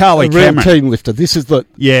 And then Charlie Cameron. A real team lifter. This is the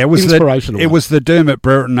inspirational It was the Dermot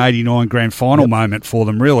Brereton 89 grand final moment for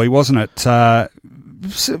them, really, wasn't it?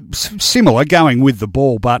 Similar, going with the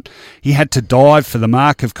ball, but he had to dive for the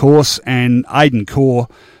mark, of course, and Aidan Corr,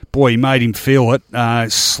 boy, he made him feel it,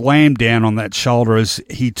 slammed down on that shoulder as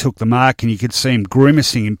he took the mark, and you could see him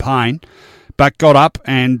grimacing in pain, but got up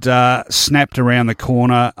and snapped around the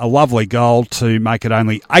corner. A lovely goal to make it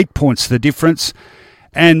only 8 points the difference.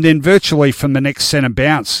 And then virtually from the next centre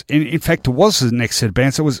bounce, in fact it was the next centre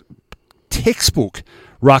bounce, it was textbook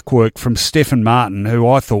ruck work from Stephen Martin, who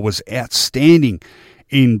I thought was outstanding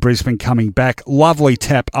in Brisbane coming back. Lovely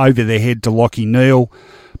tap over their head to Lachie Neale.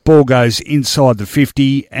 Ball goes inside the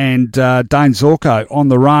 50, and Dane Zorko on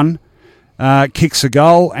the run kicks a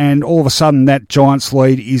goal, and all of a sudden that Giants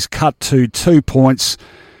lead is cut to 2 points,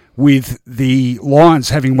 with the Lions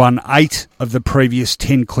having won 8 of the previous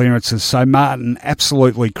 10 clearances. So Martin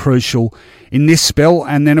absolutely crucial in this spell.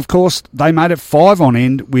 And then, of course, they made it 5 on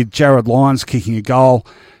end with Jared Lyons kicking a goal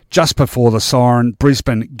just before the siren.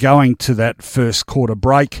 Brisbane going to that first quarter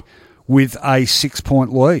break with a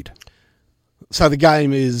 6-point lead. So the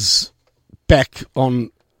game is back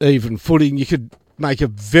on even footing. You could make a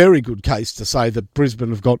very good case to say that Brisbane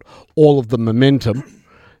have got all of the momentum.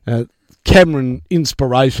 Cameron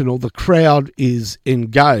inspirational, the crowd is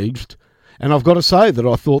engaged, and I've got to say that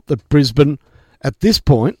I thought that Brisbane at this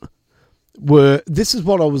point this is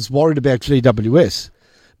what I was worried about GWS.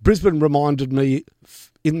 Brisbane reminded me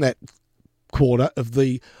in that quarter of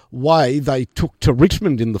the way they took to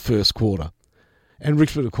Richmond in the first quarter. And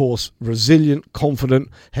Richmond, of course, resilient, confident,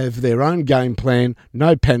 have their own game plan,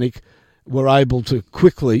 no panic, were able to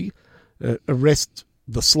quickly arrest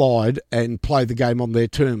the slide and play the game on their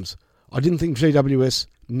terms. I didn't think GWS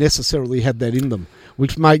necessarily had that in them,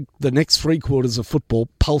 which made the next 3 quarters of football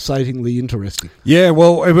pulsatingly interesting. Yeah,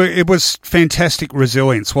 well, it was fantastic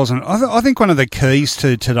resilience, wasn't it? I think one of the keys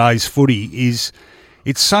to today's footy is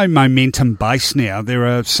it's so momentum-based now. There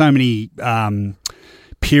are so many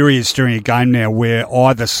periods during a game now where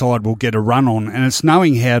either side will get a run on, and it's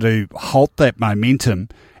knowing how to halt that momentum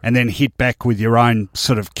and then hit back with your own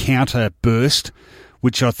sort of counter burst,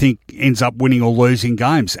 which I think ends up winning or losing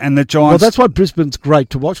games. And the Giants... Well, that's why Brisbane's great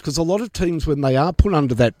to watch, because a lot of teams, when they are put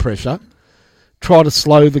under that pressure, try to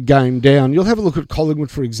slow the game down. You'll have a look at Collingwood,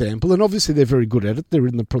 for example, and obviously they're very good at it. They're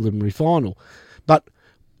in the preliminary final. But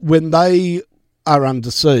when they are under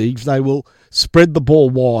siege, they will spread the ball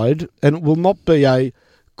wide, and it will not be a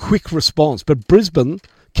quick response. But Brisbane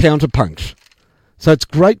counterpunch. So it's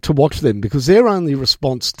great to watch them, because their only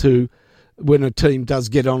response to when a team does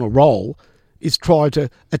get on a roll is try to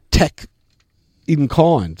attack in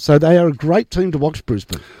kind. So they are a great team to watch,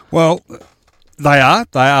 Brisbane. Well, they are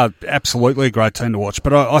absolutely a great team to watch.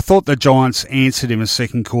 But I thought the Giants answered in the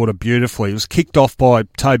second quarter beautifully. It was kicked off by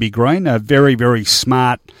Toby Green, a very, very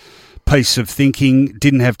smart piece of thinking.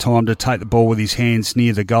 Didn't have time to take the ball with his hands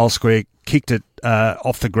near the goal square, kicked it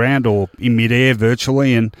off the ground or in midair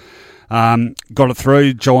virtually, and got it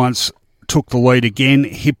through. Giants took the lead again.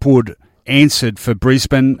 Hipwood answered for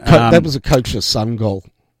Brisbane. That was a coach's son goal.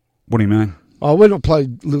 What do you mean? Oh, when I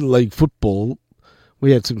played Little League football,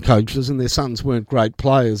 we had some coaches and their sons weren't great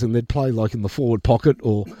players, and they'd play like in the forward pocket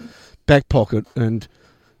or back pocket, and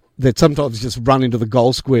they'd sometimes just run into the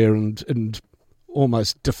goal square and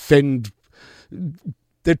almost defend.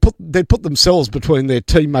 They'd put themselves between their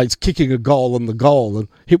teammates kicking a goal and the goal, and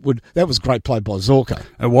that was great play by Zorko.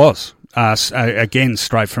 It was. Again,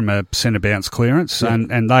 straight from a centre bounce clearance, yeah.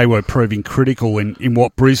 and they were proving critical in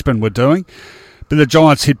what Brisbane were doing. But the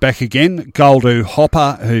Giants hit back again. Goal to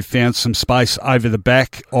Hopper, who found some space over the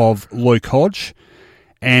back of Luke Hodge.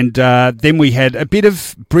 And then we had a bit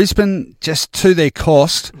of Brisbane, just to their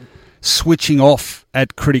cost, switching off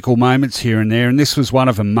at critical moments here and there. And this was one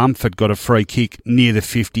of them. Mumford got a free kick near the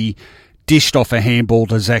 50, dished off a handball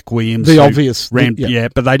to Zach Williams. The obvious.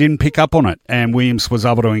 But they didn't pick up on it. And Williams was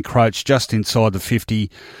able to encroach just inside the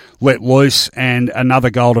 50, let loose, and another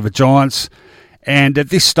goal to the Giants. And at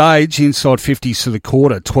this stage, inside 50s to the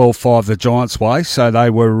quarter, 12-5 the Giants' way. So they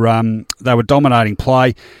were dominating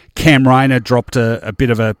play. Cam Rayner dropped a bit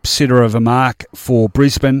of a sitter of a mark for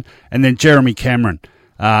Brisbane. And then Jeremy Cameron,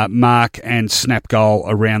 mark and snap goal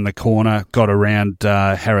around the corner, got around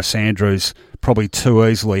Harris Andrews probably too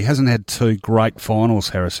easily. Hasn't had two great finals,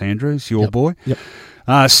 Harris Andrews, your boy.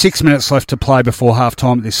 Yep. 6 minutes left to play before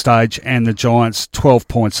half-time at this stage, and the Giants 12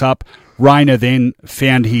 points up. Rayner then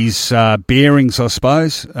found his bearings, I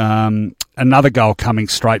suppose. Another goal coming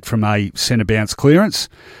straight from a centre bounce clearance.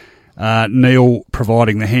 Neil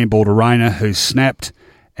providing the handball to Rayner, who snapped,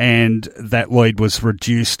 and that lead was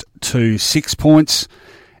reduced to 6 points.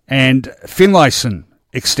 And Finlayson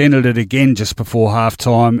extended it again just before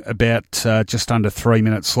half-time, about just under 3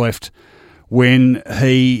 minutes left, when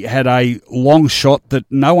he had a long shot that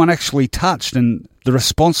no one actually touched, and the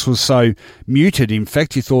response was so muted. In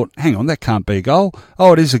fact, you thought, hang on, that can't be a goal.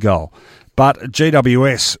 Oh, it is a goal. But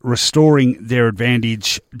GWS restoring their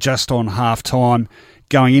advantage just on half-time,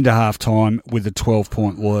 going into half-time with a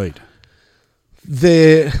 12-point lead.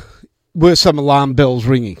 There were some alarm bells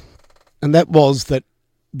ringing, and that was that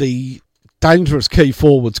the dangerous key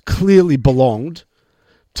forwards clearly belonged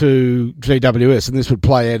to GWS, and this would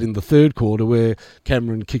play out in the third quarter where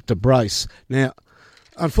Cameron kicked a brace. Now,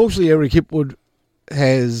 unfortunately, Eric Hipwood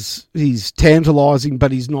he's tantalising,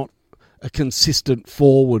 but he's not a consistent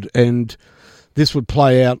forward, and this would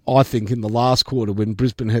play out, I think, in the last quarter when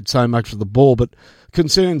Brisbane had so much of the ball. But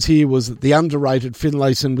concerns here was that the underrated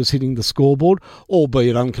Finlayson was hitting the scoreboard,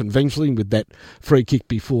 albeit unconventionally with that free kick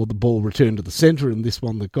before the ball returned to the centre, and this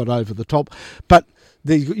one that got over the top. But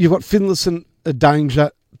you've got Finlayson a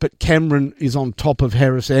danger, but Cameron is on top of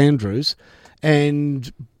Harris Andrews,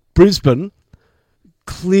 and Brisbane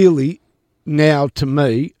clearly now, to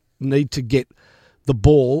me, need to get the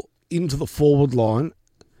ball into the forward line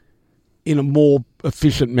in a more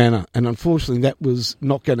efficient manner. And unfortunately, that was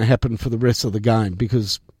not going to happen for the rest of the game,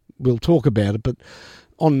 because we'll talk about it, but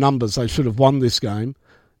on numbers, they should have won this game.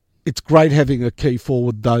 It's great having a key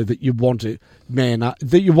forward, though, that you want to man up,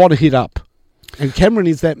 that you want to hit up. And Cameron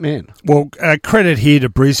is that man. Well, credit here to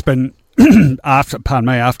Brisbane after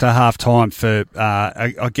half-time for,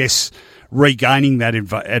 I guess, regaining that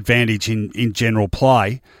advantage in general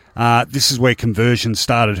play. This is where conversion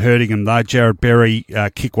started hurting him, though. Jared Berry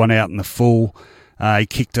kicked one out in the full. He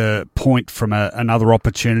kicked a point from another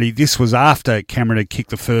opportunity. This was after Cameron had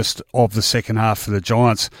kicked the first of the second half for the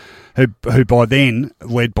Giants, who by then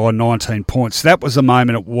led by 19 points. That was a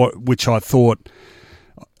moment at which I thought,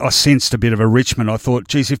 I sensed a bit of a Richmond. I thought,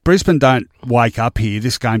 geez, if Brisbane don't wake up here,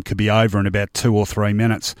 this game could be over in about 2 or 3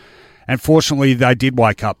 minutes. And fortunately, they did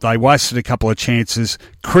wake up. They wasted a couple of chances.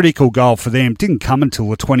 Critical goal for them. Didn't come until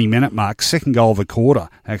the 20-minute mark. Second goal of the quarter,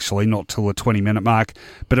 actually, not till the 20-minute mark.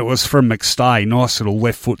 But it was from McStay. Nice little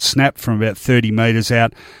left-foot snap from about 30 metres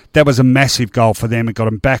out. That was a massive goal for them. It got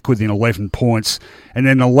them back within 11 points. And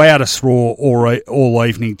then the loudest roar all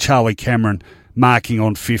evening, Charlie Cameron marking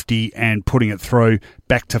on 50 and putting it through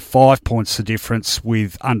back to 5 points the difference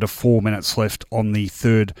with under 4 minutes left on the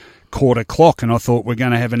third quarter clock, and I thought we're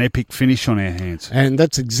going to have an epic finish on our hands. And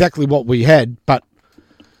that's exactly what we had, but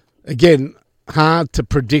again, hard to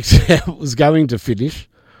predict how it was going to finish.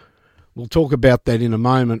 We'll talk about that in a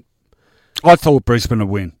moment. I thought Brisbane would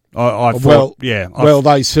win. I thought,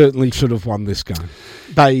 they certainly should have won this game.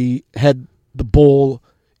 They had the ball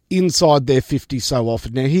inside their 50 so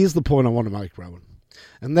often. Now, here's the point I want to make, Rowan,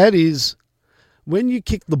 and that is when you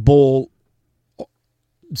kick the ball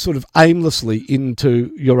sort of aimlessly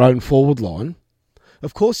into your own forward line,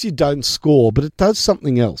 of course you don't score, but it does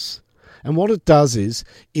something else. And what it does is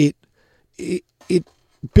it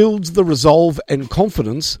builds the resolve and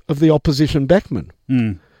confidence of the opposition backman.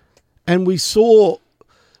 Mm. And we saw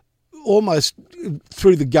almost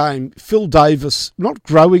through the game Phil Davis not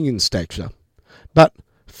growing in stature, but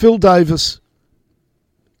Phil Davis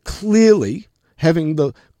clearly having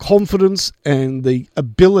the confidence and the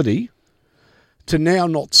ability to now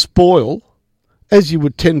not spoil, as you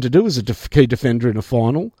would tend to do as a key defender in a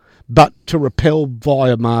final, but to repel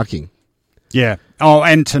via marking. Yeah. Oh,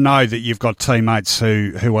 and to know that you've got teammates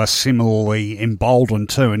who are similarly emboldened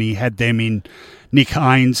too, and he had them in Nick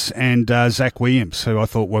Haynes and Zach Williams, who I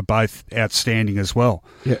thought were both outstanding as well.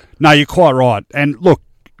 Yeah. No, you're quite right. And look,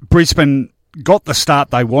 Brisbane got the start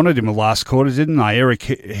they wanted in the last quarter, didn't they? Eric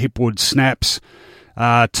Hipwood snaps.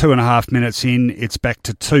 2.5 minutes in, it's back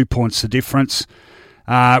to 2 points the difference.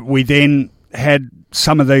 We then had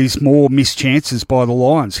some of these more missed chances by the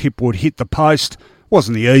Lions. Hipwood hit the post.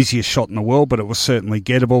 Wasn't the easiest shot in the world, but it was certainly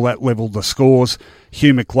gettable. That levelled the scores.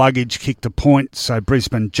 Hugh McLuggage kicked a point, so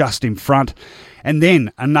Brisbane just in front. And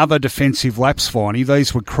then another defensive lapse, finally.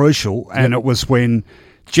 These were crucial, and it was when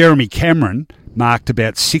Jeremy Cameron marked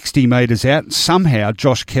about 60 metres out. Somehow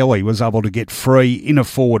Josh Kelly was able to get free in a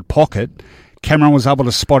forward pocket, Cameron was able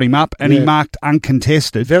to spot him up, and he marked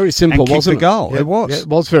uncontested. Very simple, and wasn't the goal. it? It was. Yeah, it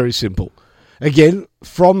was very simple. Again,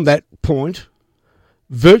 from that point,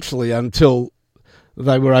 virtually until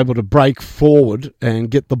they were able to break forward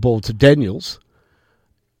and get the ball to Daniels,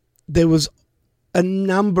 there was a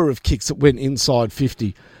number of kicks that went inside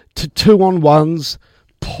 50 to 2-on-1s.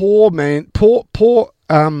 Poor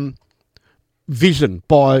vision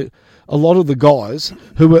by a lot of the guys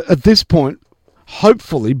who were at this point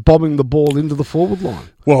hopefully bombing the ball into the forward line.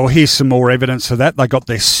 Well, here's some more evidence of that. They got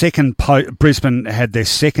their second Brisbane had their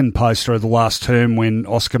second poster of the last term when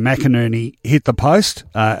Oscar McInerney hit the post.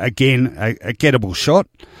 Again, a gettable shot.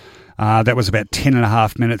 That was about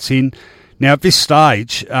 10.5 minutes in. Now, at this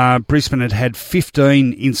stage, Brisbane had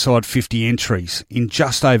 15 inside 50 entries in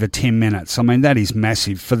just over 10 minutes. I mean, that is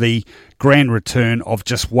massive for the grand return of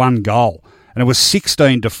just one goal. And it was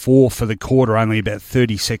 16-4 for the quarter, only about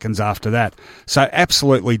 30 seconds after that. So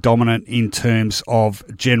absolutely dominant in terms of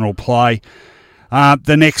general play.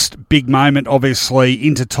 The next big moment, obviously,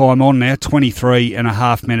 into time on now,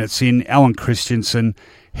 23.5 minutes in. Alan Christensen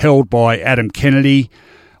held by Adam Kennedy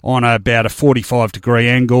on about a 45-degree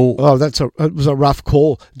angle. Oh, it was a rough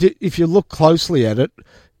call. If you look closely at it,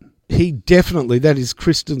 he definitely, that is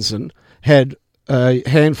Christensen, had a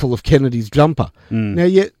handful of Kennedy's jumper.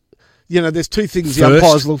 Now, there's two things the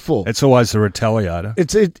umpires look for. It's always the retaliator.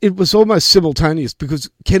 It was almost simultaneous because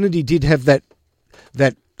Kennedy did have that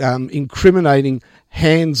incriminating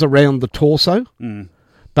hands around the torso,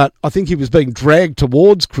 but I think he was being dragged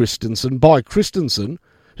towards Christensen by Christensen,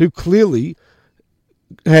 who clearly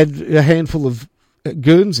had a handful of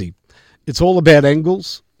Guernsey. It's all about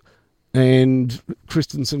angles, and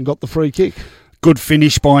Christensen got the free kick. Good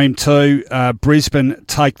finish by him too. Brisbane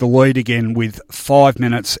take the lead again with 5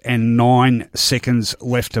 minutes and 9 seconds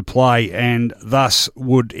left to play, and thus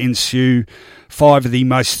would ensue 5 of the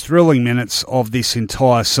most thrilling minutes of this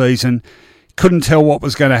entire season. Couldn't tell what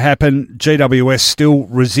was going to happen. GWS still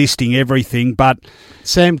resisting everything, but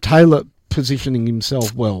Sam Taylor positioning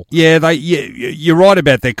himself well. Yeah, you're right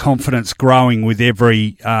about their confidence growing with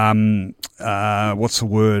every what's the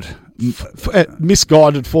word?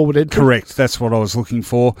 Misguided forward entry. Correct, that's what I was looking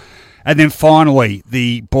for. And then finally,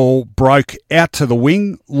 the ball broke out to the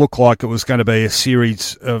wing. Looked like it was going to be a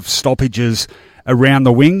series of stoppages around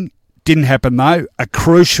the wing. Didn't happen though. A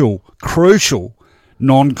crucial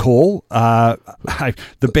non-call.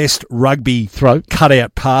 The best rugby throw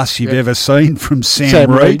cutout pass you've ever seen from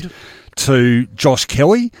Sam Reid to Josh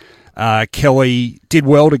Kelly. Kelly did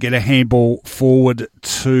well to get a handball forward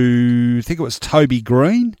to, I think it was Toby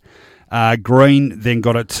Green. Green then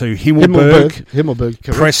got it to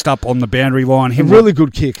Himmelberg, pressed up on the boundary line. A really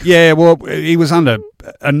good kick. Yeah, well, he was under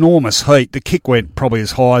enormous heat. The kick went probably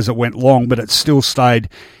as high as it went long, but it still stayed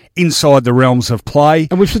inside the realms of play.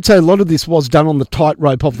 And we should say a lot of this was done on the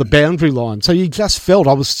tightrope of the boundary line. So you just felt,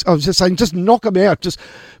 I was just saying, just knock them out, just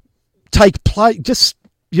take play, just,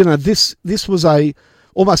 this was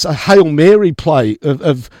almost a Hail Mary play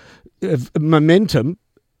of momentum.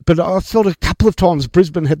 But I felt a couple of times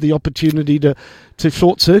Brisbane had the opportunity to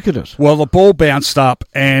short-circuit it. Well, the ball bounced up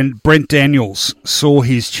and Brent Daniels saw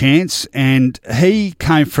his chance, and he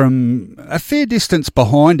came from a fair distance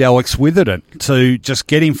behind Alex Witherden to just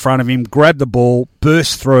get in front of him, grab the ball,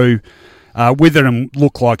 burst through. Witherden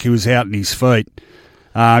looked like he was out on his feet.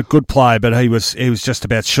 Good play, but he was just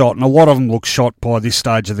about shot, and a lot of them looked shot by this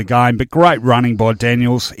stage of the game. But great running by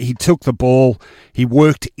Daniels. He took the ball, he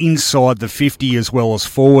worked inside the 50 as well as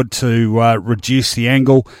forward to reduce the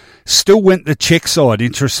angle. Still went the check side,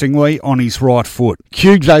 interestingly, on his right foot.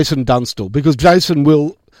 Cue Jason Dunstall, because Jason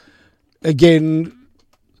will again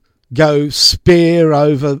go spare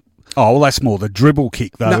over. Oh, well, that's more the dribble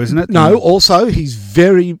kick, though, isn't it? No, also he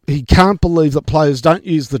can't believe that players don't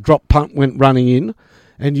use the drop punt when running in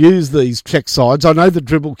and use these check sides. I know the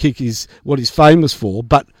dribble kick is what he's famous for,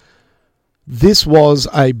 but this was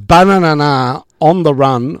a banana on the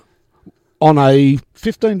run on a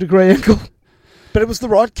 15-degree angle. But it was the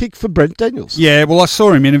right kick for Brent Daniels. Yeah, well, I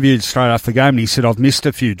saw him interviewed straight after the game, and he said, "I've missed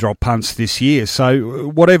a few drop punts this year, so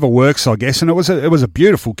whatever works, I guess." And it was a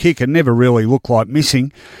beautiful kick. It never really looked like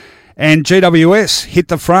missing. And GWS hit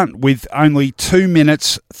the front with only 2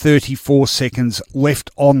 minutes, 34 seconds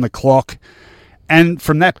left on the clock. And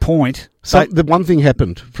from that point... So the one thing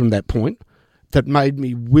happened from that point that made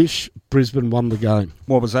me wish Brisbane won the game.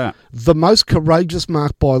 What was that? The most courageous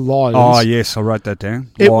mark by Lions. Oh, yes, I wrote that down.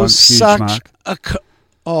 It Lions, was huge such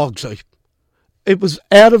mark. It was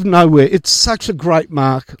out of nowhere. It's such a great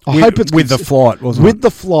mark. I hope it's... With the flight, wasn't it? With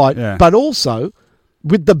the flight, yeah. But also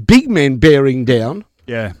with the big men bearing down.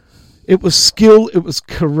 Yeah. It was skill. It was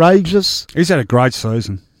courageous. He's had a great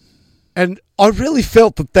season. And I really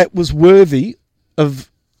felt that was worthy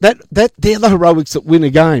of that. They're the heroics that win a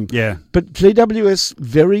game. Yeah. But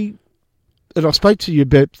GWS and I spoke to you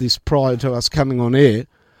about this prior to us coming on air.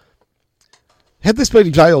 Had this been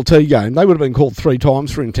a JLT game, they would have been called 3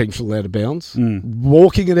 times for intentional out of bounds,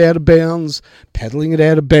 walking it out of bounds, paddling it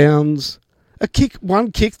out of bounds.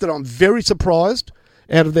 One kick that I'm very surprised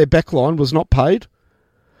out of their back line was not paid.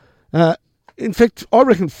 In fact, I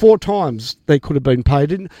reckon 4 times they could have been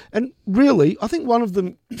paid. And really, I think one of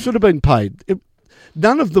them should have been paid.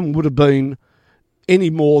 None of them would have been any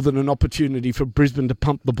more than an opportunity for Brisbane to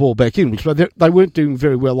pump the ball back in, which they weren't doing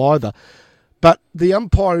very well either. But the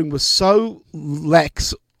umpiring was so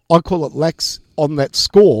lax, I call it lax, on that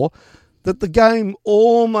score, that the game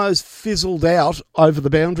almost fizzled out over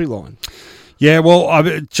the boundary line. Yeah, well,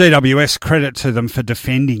 GWS, credit to them for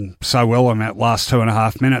defending so well in that last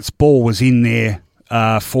 2.5 minutes. Ball was in their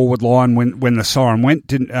forward line when the siren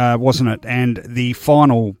went, wasn't it? And the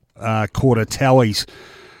final quarter tallies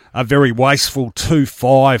are very wasteful.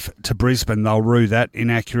 2-5 to Brisbane. They'll rue that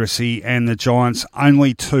inaccuracy. And the Giants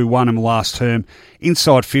only 2-1 in the last term.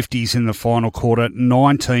 Inside 50s in the final quarter,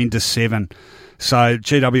 19-7. So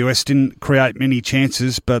GWS didn't create many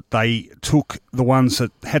chances, but they took the ones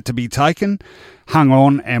that had to be taken, hung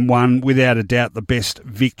on and won without a doubt the best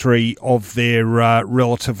victory of their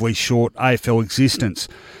relatively short AFL existence.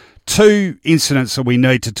 2 incidents that we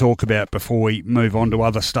need to talk about before we move on to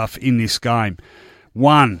other stuff in this game.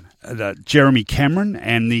 One, Jeremy Cameron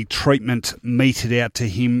and the treatment meted out to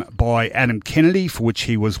him by Adam Kennedy, for which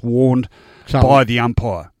he was warned by the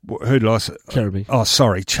umpire. Who did I say? Jeremy. Oh,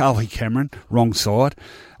 sorry, Charlie Cameron, wrong side.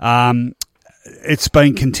 It's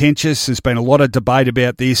been contentious. There's been a lot of debate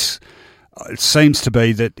about this. It seems to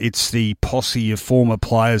be that it's the posse of former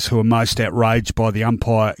players who are most outraged by the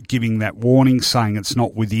umpire giving that warning, saying it's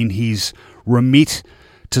not within his remit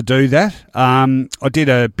to do that. I did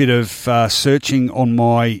a bit of searching on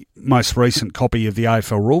my most recent copy of the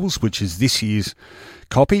AFL rules, which is this year's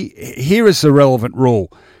copy. Here is the relevant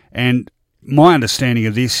rule, and my understanding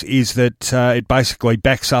of this is that it basically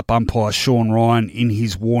backs up umpire Sean Ryan in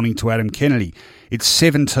his warning to Adam Kennedy. It's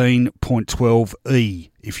 17.12E,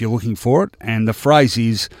 if you're looking for it, and the phrase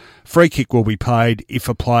is, free kick will be paid if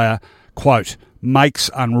a player, quote, makes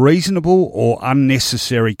unreasonable or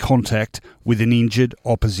unnecessary contact with an injured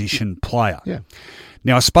opposition player. Yeah.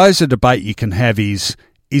 Now, I suppose the debate you can have is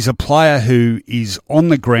a player who is on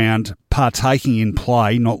the ground partaking in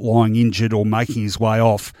play, not lying injured or making his way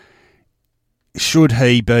off, should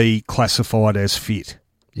he be classified as fit?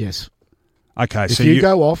 Yes. Okay, if you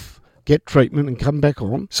go off, get treatment and come back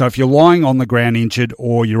on. So if you're lying on the ground injured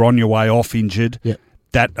or you're on your way off injured, yep,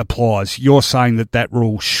 that applies. You're saying that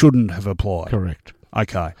rule shouldn't have applied. Correct.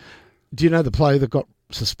 Okay. Do you know the player that got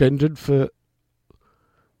suspended for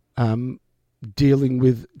dealing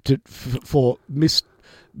with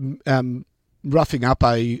roughing up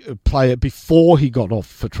a player before he got off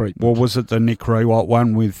for treatment? Well, was it the Nick Rewalt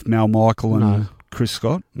one with Mal Michael and Chris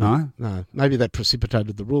Scott? No? No. Maybe that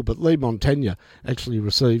precipitated the rule, but Lee Montagna actually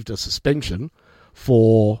received a suspension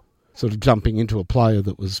for sort of jumping into a player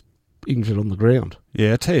that was injured on the ground.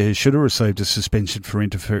 Yeah, I tell you, he should have received a suspension for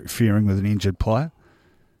interfering with an injured player.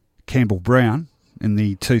 Campbell Brown in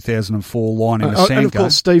the 2004 line in the Sand And of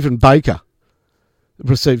course, Stephen Baker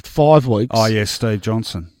received 5 weeks. Oh, yeah, Steve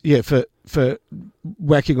Johnson. Yeah, for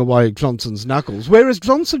whacking away Johnson's knuckles, whereas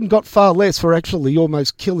Johnson got far less for actually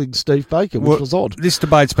almost killing Steve Baker, which was odd. This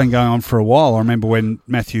debate's been going on for a while. I remember when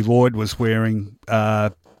Matthew Lloyd was wearing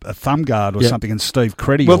a thumb guard or something, and Steve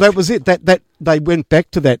Crediuk. Well, that was it. That they went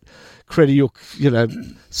back to that Crediuk,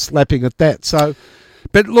 slapping at that. So,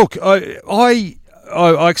 but look, I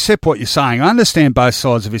accept what you're saying. I understand both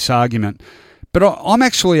sides of this argument, but I'm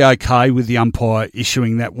actually okay with the umpire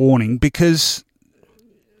issuing that warning because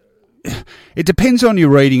it depends on your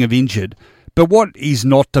reading of injured. But what is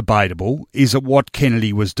not debatable is that what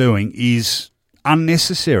Kennedy was doing is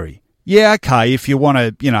unnecessary. Yeah, okay, if you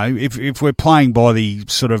want to, if we're playing by the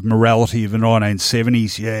sort of morality of the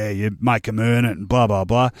 1970s, yeah, you make them earn it and blah, blah,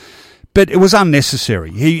 blah. But it was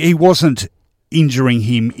unnecessary. He wasn't injuring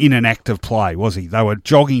him in an act of play, was he? They were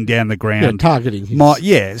jogging down the ground. Targeting him.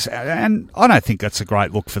 Yes, and I don't think that's a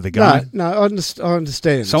great look for the game. No, I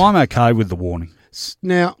understand. So I'm okay with the warning.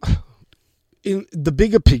 Now, in the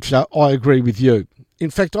bigger picture, I agree with you. In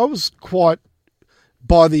fact, I was quite,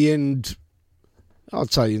 by the end,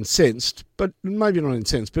 I'd say incensed, but maybe not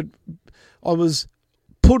incensed, but I was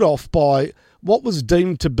put off by what was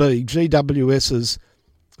deemed to be GWS's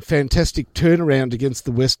fantastic turnaround against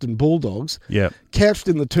the Western Bulldogs, couched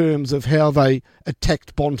in the terms of how they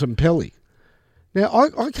attacked Bontempelli. Now,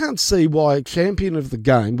 I can't see why a champion of the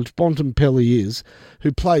game, which Bontempelli is,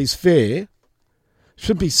 who plays fair,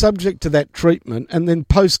 should be subject to that treatment, and then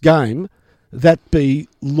post-game that be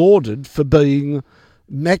lauded for being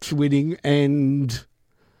match-winning and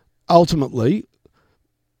ultimately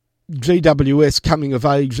GWS coming of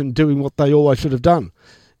age and doing what they always should have done.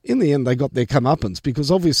 In the end, they got their comeuppance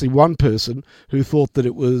because obviously one person who thought that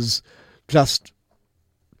it was just,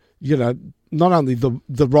 not only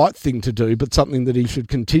the right thing to do, but something that he should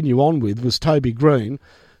continue on with was Toby Green,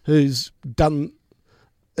 who's done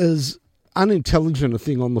as unintelligent a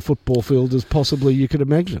thing on the football field as possibly you could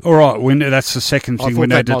imagine. All right, that's the second thing we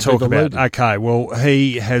need to talk about. leading. Okay, well,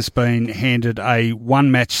 he has been handed a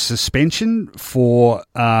one-match suspension for,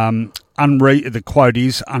 the quote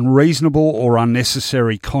is, unreasonable or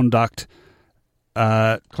unnecessary contact,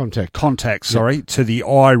 to the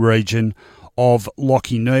eye region of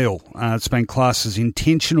Lachie Neale. It's been classed as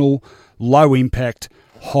intentional, low impact,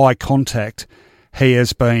 high contact. He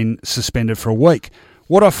has been suspended for a week.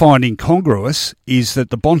 What I find incongruous is that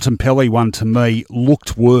the Bontempelli one, to me,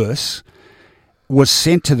 looked worse, was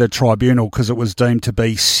sent to the tribunal because it was deemed to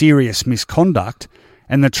be serious misconduct,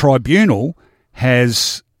 and the tribunal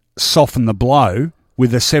has softened the blow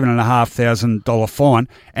with a $7,500 fine.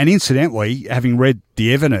 And incidentally, having read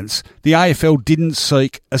the evidence, the AFL didn't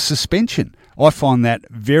seek a suspension. I find that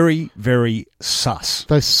very, very sus.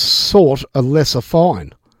 They sought a lesser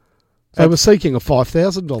fine. They were seeking a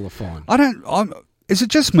 $5,000 fine. Is it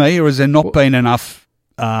just me, or has there not been enough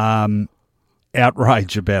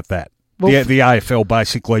outrage about that? Well, the AFL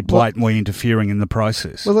basically blatantly interfering in the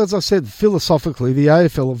process. Well, as I said, philosophically, the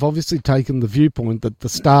AFL have obviously taken the viewpoint that the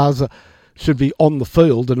stars should be on the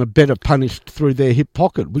field and are better punished through their hip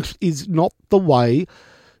pocket, which is not the way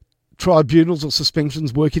tribunals or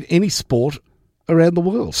suspensions work in any sport around the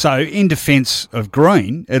world. So, in defence of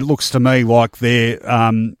Green, it looks to me like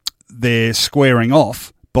they're squaring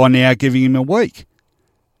off by now giving him a week.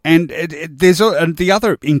 And the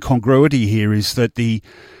other incongruity here is that the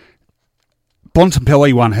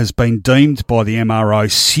Bontempelli one has been deemed by the MRO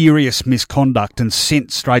serious misconduct and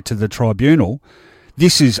sent straight to the tribunal.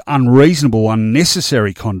 This is unreasonable,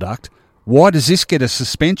 unnecessary conduct. Why does this get a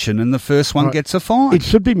suspension and the first one gets a fine? It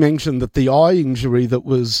should be mentioned that the eye injury that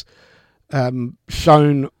was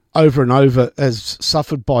shown over and over as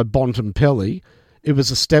suffered by Bontempelli, it was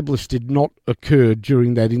established did not occur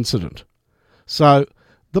during that incident. So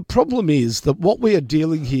the problem is that what we are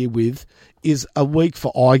dealing here with is a week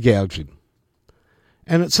for eye gouging.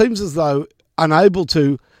 And it seems as though, unable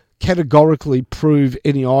to categorically prove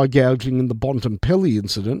any eye gouging in the Bontempelli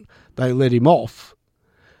incident, they let him off.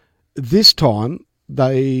 This time,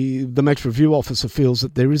 the match review officer feels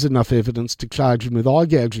that there is enough evidence to charge him with eye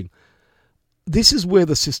gouging. This is where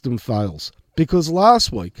the system fails, because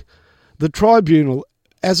last week, the tribunal,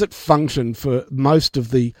 as it functioned for most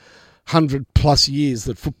of the 100-plus years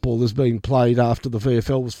that football has been played after the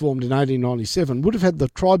VFL was formed in 1897, would have had the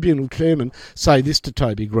tribunal chairman say this to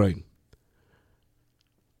Toby Green.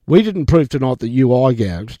 We didn't prove tonight that you eye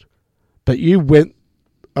gouged, but you went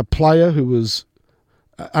a player who was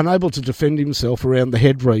unable to defend himself around the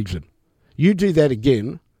head region. You do that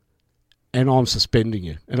again, and I'm suspending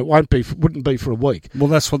you. And it wouldn't be for a week. Well,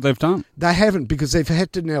 that's what they've done. They haven't, because they've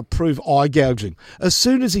had to now prove eye gouging. As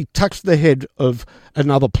soon as he touched the head of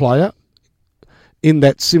another player in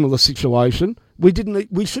that similar situation, we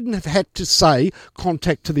shouldn't have had to say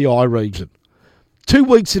contact to the eye region. 2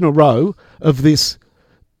 weeks in a row of this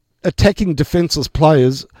attacking defenceless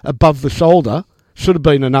players above the shoulder should have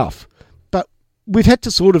been enough. But we've had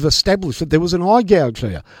to sort of establish that there was an eye gouge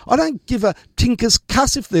here. I don't give a tinker's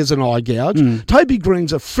cuss if there's an eye gouge. Toby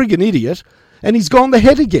Green's a friggin' idiot, and he's gone the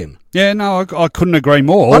head again. Yeah, no, I couldn't agree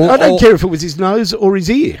more. I don't care if it was his nose or his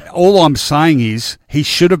ear. All I'm saying is he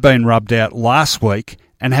should have been rubbed out last week,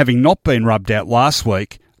 and having not been rubbed out last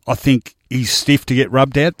week, I think he's stiff to get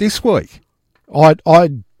rubbed out this week.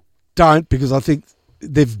 I don't, because I think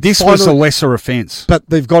this was a lesser offence. But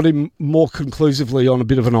they've got him more conclusively on a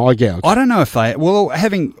bit of an eye gouge. I don't know if they... Well,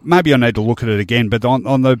 maybe I need to look at it again, but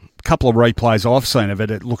on the couple of replays I've seen of it,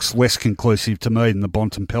 it looks less conclusive to me than the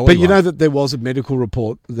Bontempelli But you know that there was a medical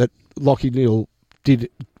report that Lachie Neale did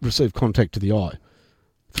receive contact to the eye.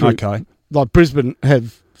 Okay. Like Brisbane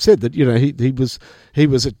have said that,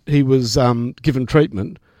 he was given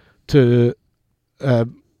treatment to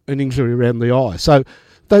an injury around the eye. So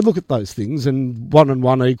they look at those things, and 1 and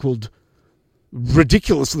 1 equaled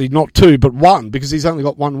ridiculously not 2 but 1, because he's only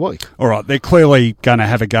got 1 week. All right, they're clearly going to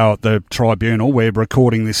have a go at the tribunal. We're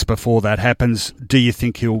recording this before that happens. Do you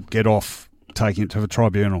think he'll get off taking it to the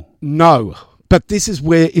tribunal? No, but this is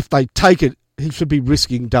where if they take it, he should be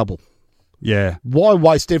risking double. Yeah. Why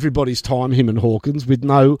waste everybody's time, him and Hawkins, with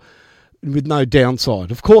no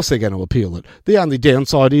downside? Of course they're going to appeal it. The only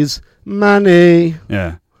downside is money.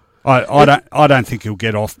 Yeah. I don't think he'll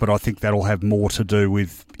get off, but I think that'll have more to do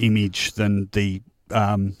with image than the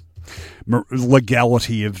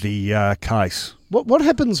legality of the case. What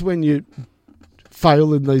happens when you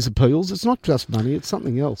fail in these appeals? It's not just money, it's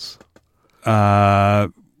something else. Well,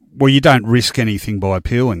 you don't risk anything by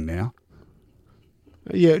appealing now.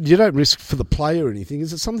 Yeah, you don't risk for the player or anything.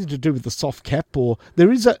 Is it something to do with the soft cap, or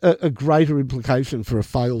there is a greater implication for a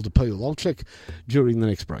failed appeal? I'll check during the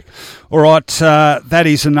next break. All right, that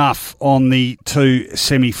is enough on the two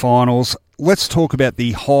semi-finals. Let's talk about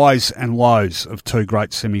the highs and lows of two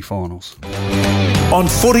great semi-finals. On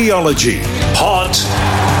Footyology, hot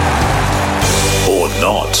or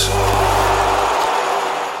not?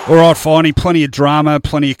 All right, Finey, plenty of drama,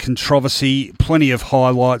 plenty of controversy, plenty of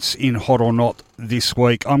highlights in Hot or Not this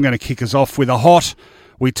week. I'm going to kick us off with a hot.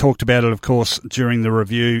 We talked about it, of course, during the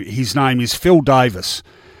review. His name is Phil Davis,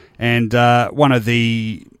 and one of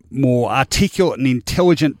the more articulate and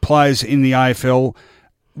intelligent players in the AFL,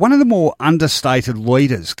 one of the more understated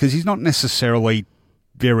leaders, because he's not necessarily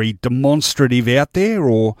very demonstrative out there,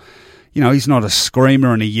 or, you know, he's not a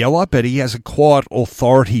screamer and a yeller, but he has a quiet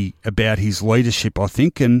authority about his leadership, I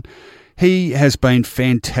think, and he has been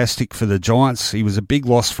fantastic for the Giants. He was a big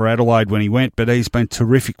loss for Adelaide when he went, but he's been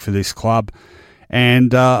terrific for this club,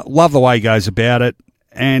 and love the way he goes about it,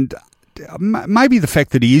 and maybe the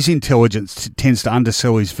fact that he is intelligent tends to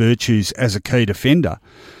undersell his virtues as a key defender.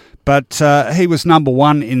 But he was number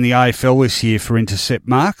one in the AFL this year for intercept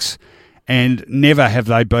marks, and never have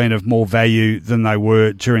they been of more value than they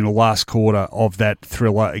were during the last quarter of that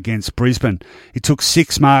thriller against Brisbane. He took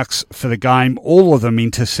 6 marks for the game, all of them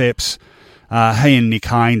intercepts. He and Nick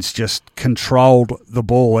Haynes just controlled the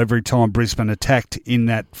ball every time Brisbane attacked in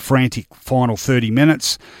that frantic final 30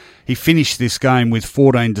 minutes. He finished this game with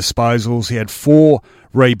 14 disposals. He had 4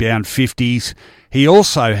 rebound 50s. He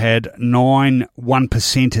also had 9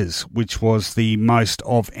 1%ers, which was the most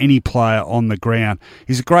of any player on the ground.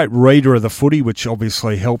 He's a great reader of the footy, which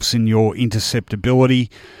obviously helps in your interceptability.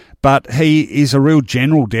 But he is a real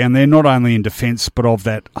general down there, not only in defence, but of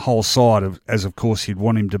that whole side, as of course you'd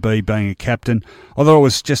want him to be, being a captain. I thought it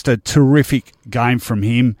was just a terrific game from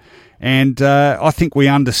him. And I think we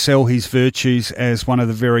undersell his virtues as one of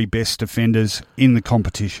the very best defenders in the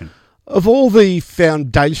competition. Of all the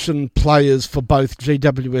foundation players for both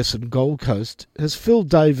GWS and Gold Coast, has Phil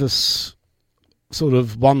Davis sort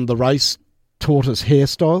of won the race tortoise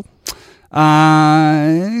hairstyle?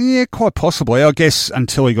 Yeah, quite possibly. I guess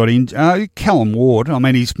until he got injured. Callum Ward, I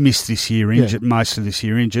mean, he's missed this year injured, most of this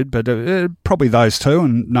year injured, but probably those two,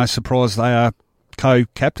 and no surprise they are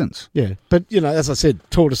co-captains. Yeah, but, you know, as I said,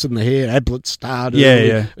 tortoise in the hair, Ablett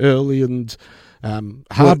started early, and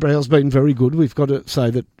Hardbrow's been very good. We've got to say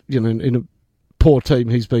that, you know, in a poor team,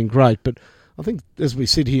 he's been great. But I think as we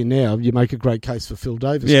sit here now, you make a great case for Phil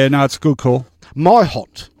Davis. Yeah, no, it's a good call. My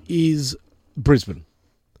hot is Brisbane.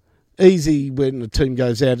 Easy when a team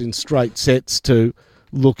goes out in straight sets to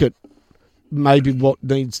look at maybe what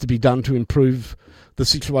needs to be done to improve the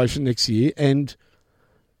situation next year. And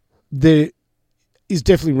there is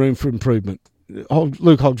definitely room for improvement.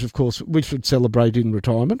 Luke Hodge, of course, we should celebrate in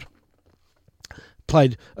retirement.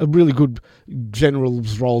 Played a really good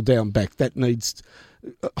general's role down back. That needs,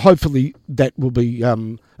 hopefully, that will be a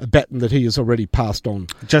baton that he has already passed on.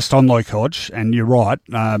 Just on Luke Hodge, and you're right,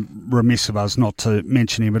 remiss of us not to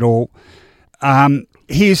mention him at all.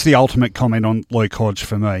 Here's the ultimate comment on Luke Hodge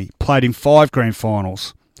for me. Played in 5 grand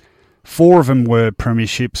finals. 4 of them were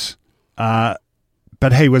premierships,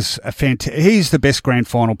 but he was he's the best grand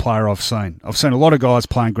final player I've seen. I've seen a lot of guys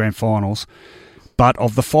playing grand finals, but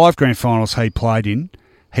of the 5 grand finals he played in,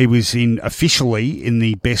 he was officially in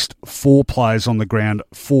the best 4 players on the ground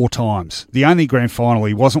 4 times. The only grand final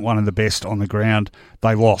he wasn't one of the best on the ground,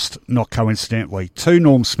 they lost, not coincidentally. 2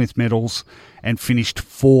 Norm Smith medals and finished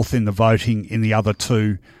 4th in the voting in the other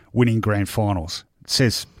 2 winning grand finals. It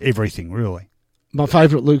says everything, really. My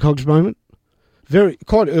favourite Luke Hodge moment,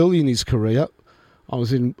 quite early in his career, I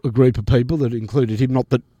was in a group of people that included him, not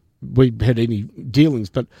that we had any dealings,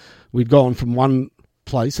 but we'd gone from one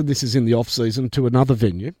place, and this is in the off-season, to another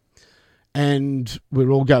venue, and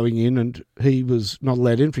we're all going in, and he was not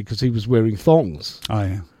allowed entry because he was wearing thongs. Oh,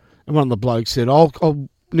 yeah. And one of the blokes said, I'll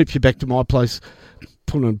nip you back to my place,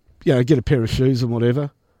 get a pair of shoes and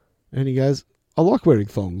whatever. And he goes, I like wearing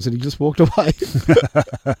thongs, and he just walked away.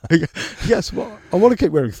 Yes, well, I want to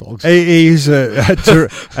keep wearing thongs. He's a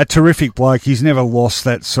terrific bloke. He's never lost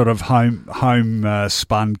that sort of home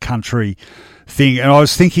spun country thing. And I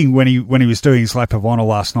was thinking when he was doing his lap of honour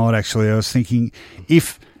last night, actually, I was thinking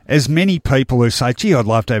if as many people who say, gee, I'd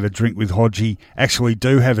love to have a drink with Hodgie, actually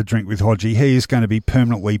do have a drink with Hodgie, he is going to be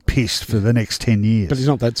permanently pissed for the next 10 years. But he's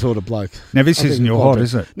not that sort of bloke. Now, this isn't your hot,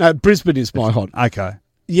 is it? No, Brisbane is my hot. Okay.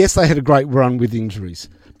 Yes, they had a great run with injuries,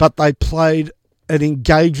 but they played an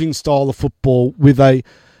engaging style of football with a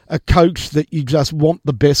coach that you just want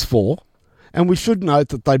the best for. And we should note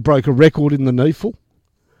that they broke a record in the NEAFL.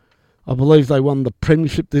 I believe they won the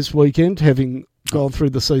premiership this weekend, having gone through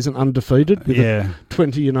the season undefeated with a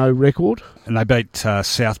 20-0 record. And they beat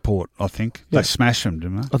Southport, I think. Yeah. They smashed them,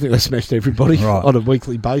 didn't they? I think they smashed everybody on a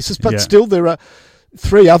weekly basis. But Yeah. still, there are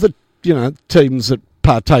 3 other teams that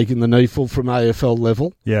partake in the NEAFL from AFL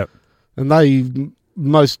level. Yeah. And they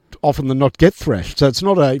most often than not get thrashed. So it's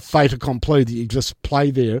not a fait accompli that you just play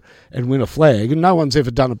there and win a flag. And no one's ever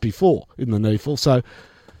done it before in the NEAFL. So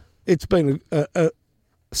it's been a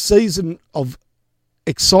season of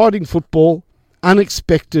exciting football,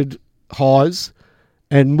 unexpected highs,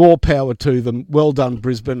 and more power to them. Well done,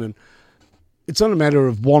 Brisbane. And it's not a matter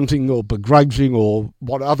of wanting or begrudging or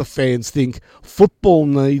what other fans think. Football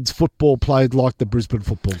needs football played like the Brisbane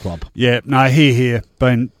Football Club. Yeah, no, here.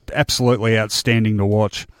 Been absolutely outstanding to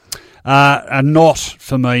watch. A not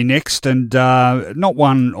for me next, and not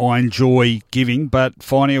one I enjoy giving, but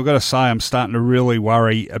finally I've got to say I'm starting to really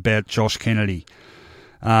worry about Josh Kennedy.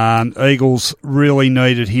 Eagles really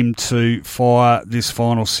needed him to fire this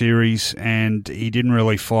final series, and he didn't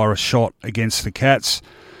really fire a shot against the Cats.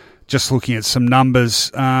 Just looking at some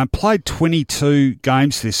numbers, played 22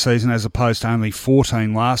 games this season as opposed to only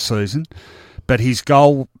 14 last season, but his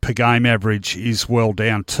goal per game average is well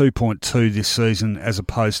down, 2.2 this season as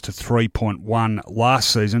opposed to 3.1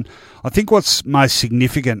 last season. I think what's most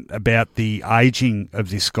significant about the ageing of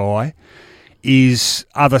this guy is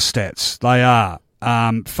other stats. They are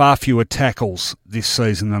far fewer tackles this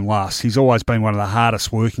season than last. He's always been one of the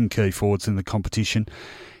hardest working key forwards in the competition.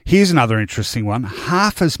 Here's another interesting one.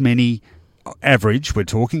 Half as many average, we're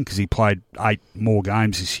talking, because he played 8 more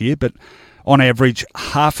games this year, but on average,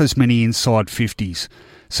 half as many inside 50s.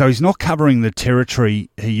 So he's not covering the territory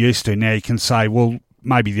he used to. Now you can say, well,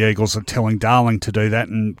 maybe the Eagles are telling Darling to do that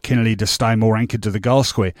and Kennedy to stay more anchored to the goal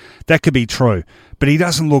square. That could be true. But he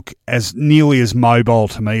doesn't look as nearly as mobile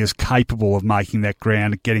to me, as capable of making that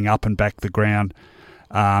ground, getting up and back the ground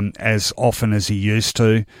as often as he used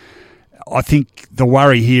to. I think the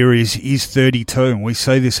worry here is he's 32, and we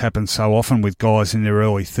see this happen so often with guys in their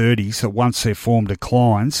early 30s that once their form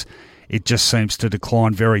declines, it just seems to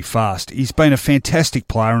decline very fast. He's been a fantastic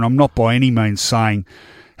player, and I'm not by any means saying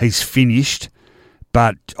he's finished,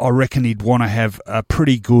 but I reckon he'd want to have a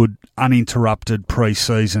pretty good, uninterrupted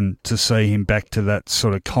pre-season to see him back to that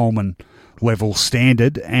sort of Coleman level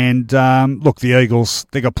standard. And look, the Eagles,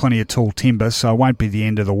 they've got plenty of tall timber, so it won't be the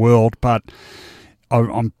end of the world, but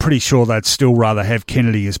I'm pretty sure they'd still rather have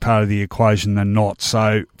Kennedy as part of the equation than not.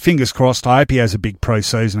 So fingers crossed. I hope he has a big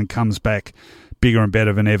pre-season and comes back bigger and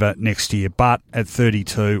better than ever next year. But at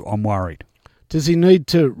 32, I'm worried. Does he need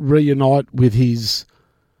to reunite with his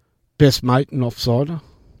best mate and offsider?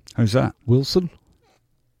 Who's that? Wilson.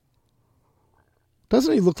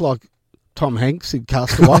 Doesn't he look like Tom Hanks in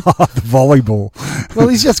Castaway? The volleyball. Well,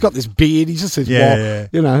 he's just got this beard. He just says,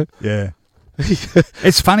 Yeah.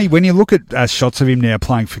 It's funny when you look at shots of him now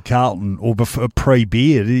playing for Carlton or before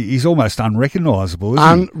pre-beard, he's almost unrecognisable,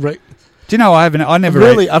 isn't he? Do you know,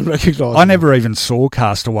 unrecognisable. I never even saw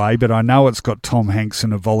Castaway, but I know it's got Tom Hanks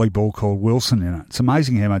and a volleyball called Wilson in it. It's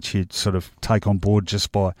amazing how much you sort of take on board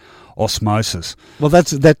just by osmosis. Well,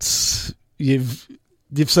 that's you've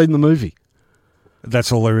seen the movie.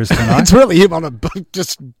 That's all there is to know. It's really him on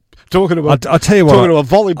just talking about. I tell you what, talking about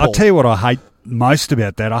volleyball. I'll tell you what I hate most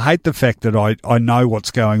about that. I hate the fact that I know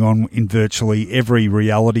what's going on in virtually every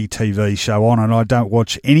reality TV show on, and I don't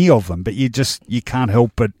watch any of them, but you can't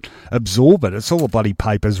help but absorb it. It's all the bloody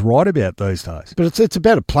papers write about these days. But it's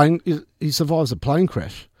about a plane. He survives a plane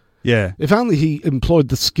crash. Yeah. If only he employed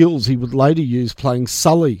the skills he would later use playing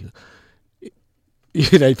Sully.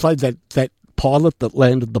 He played that pilot that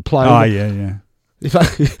landed the plane. Oh, yeah.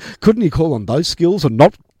 Couldn't he call on those skills and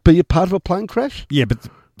not be a part of a plane crash? Yeah, but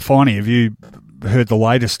finally, have you heard the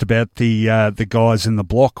latest about the guys in the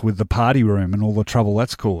block with the party room and all the trouble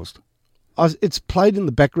that's caused? It's played in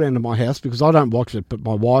the background of my house because I don't watch it, but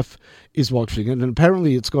my wife is watching it, and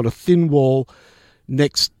apparently it's got a thin wall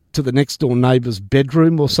next to the next door neighbour's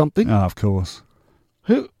bedroom or something. Oh, of course.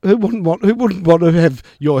 Who wouldn't want to have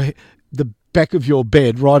the back of your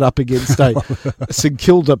bed right up against a St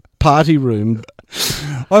Kilda party room?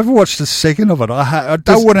 I haven't watched a second of it. I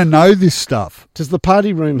don't want to know this stuff. Does the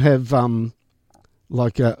party room have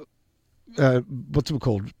what's it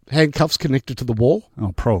called? Handcuffs connected to the wall?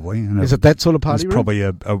 Oh, probably. And is it that sort of party room?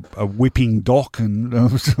 There's probably a whipping dock and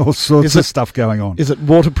all sorts of stuff going on. Is it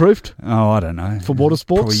waterproofed? Oh, I don't know. For water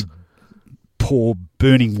sports? Probably pour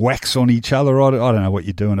burning wax on each other. I don't know what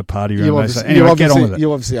you do in a party room. Anyway, get on with it.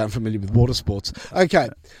 You obviously aren't familiar with water sports. Okay,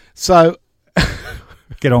 so...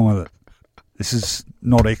 Get on with it. This is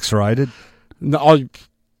not X-rated. No,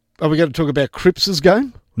 are we going to talk about Cripps'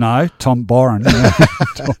 game? No, Tom Byron.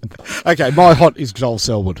 Okay, my hot is Joel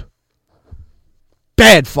Selwood.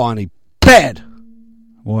 Bad, Finey. Bad.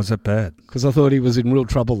 Why is that bad? Because I thought he was in real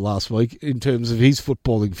trouble last week in terms of his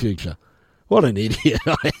footballing future. What an idiot.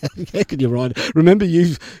 How can you write? Remember,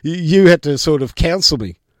 you had to sort of counsel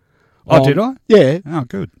me. Oh, did I? Yeah. Oh,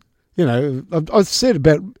 good. You know, I've said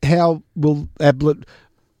about how will Ablett...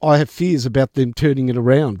 I have fears about them turning it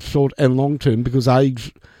around, short and long term, because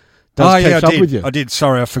age does catch up with you. I did.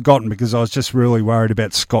 Sorry, I've forgotten because I was just really worried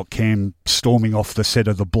about Scott Cam storming off the set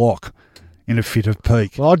of The Block in a fit of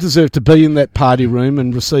pique. Well, I deserve to be in that party room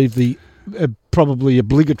and receive the probably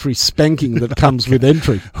obligatory spanking that comes with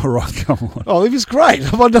entry. All right, come on. Oh, it was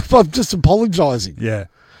great. I'm just apologising. Yeah.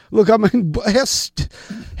 Look, I mean,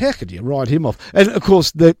 how could you write him off? And, of course,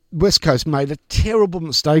 the West Coast made a terrible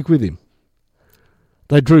mistake with him.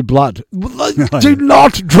 They drew blood. Do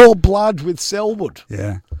not draw blood with Selwood.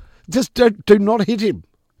 Yeah. Just do not hit him.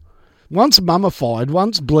 Once mummified,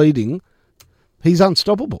 once bleeding, he's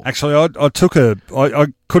unstoppable. Actually, I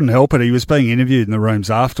couldn't help it. He was being interviewed in the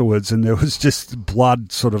rooms afterwards, and there was just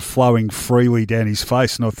blood sort of flowing freely down his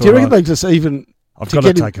face. And I thought, do you reckon they just even... I've got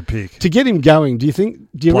to take a pic. To get him going, do you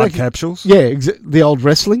blood reckon, capsules? Yeah, the old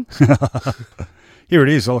wrestling. Here it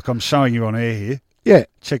is. Look, I'm showing you on air here. Yeah.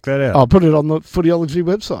 Check that out. I'll put it on the Footyology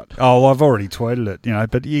website. Oh, I've already tweeted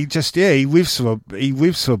it, but he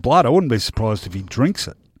lives for blood. I wouldn't be surprised if he drinks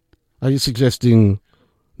it. Are you suggesting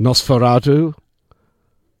Nosferatu?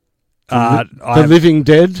 The Living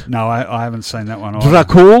Dead? No, I haven't seen that one either.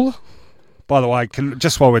 Dracul? By the way,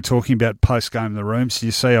 just while we're talking about post-game in the rooms,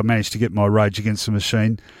 you see I managed to get my Rage Against the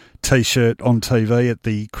Machine T-shirt on TV at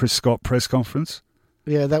the Chris Scott press conference.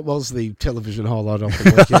 Yeah, that was the television highlight of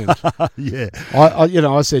the Yeah. weekend.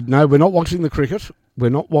 I said, no, we're not watching the cricket. We're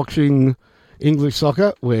not watching English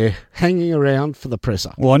soccer. We're hanging around for the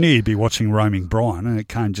presser. Well, I knew you'd be watching Roaming Brian, and it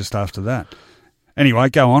came just after that. Anyway,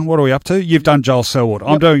 go on. What are we up to? You've done Joel Selwood.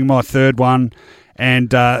 I'm doing my third one,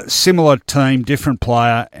 and similar team, different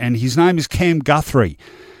player, and his name is Cam Guthrie.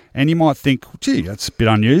 And you might think, gee, that's a bit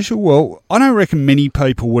unusual. Well, I don't reckon many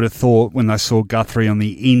people would have thought when they saw Guthrie on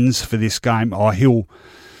the ins for this game, he'll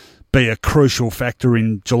be a crucial factor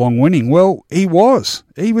in Geelong winning. Well, he was.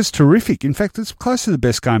 He was terrific. In fact, it's close to the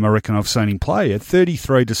best game I reckon I've seen him play. He had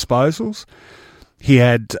 33 disposals. He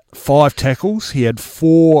had 5 tackles. He had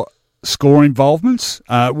 4 score involvements.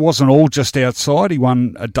 It wasn't all just outside. He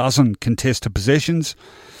won a dozen contested possessions.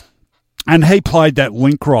 And he played that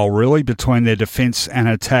link role, really, between their defence and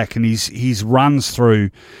attack. And his runs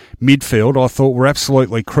through midfield, I thought, were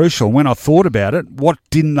absolutely crucial. When I thought about it, what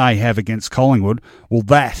didn't they have against Collingwood? Well,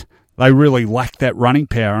 they really lacked that running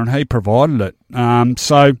power, and he provided it.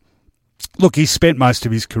 So, look, he spent most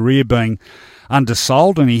of his career being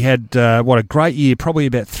undersold, and he had, a great year, probably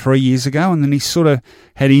about 3 years ago, and then he sort of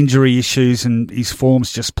had injury issues, and his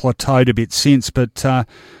form's just plateaued a bit since. But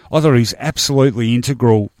I thought he was absolutely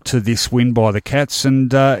integral to this win by the Cats,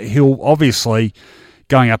 and he'll obviously,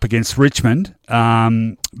 going up against Richmond,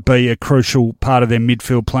 be a crucial part of their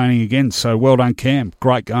midfield planning again. So well done, Cam.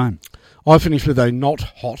 Great game. I finished with a not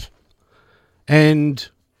hot, and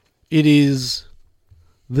it is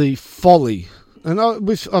the folly, and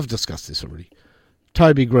I've discussed this already,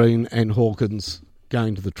 Toby Green and Hawkins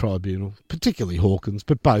going to the tribunal, particularly Hawkins,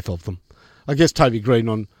 but both of them. I guess Toby Green,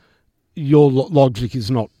 on your logic, is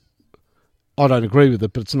not, I don't agree with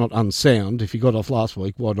it, but it's not unsound. If he got off last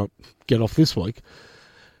week, why not get off this week?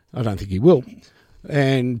 I don't think he will.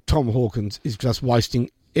 And Tom Hawkins is just wasting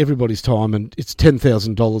everybody's time, and it's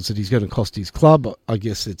 $10,000 that he's going to cost his club. I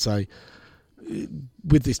guess it's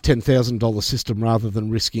with this $10,000 system, rather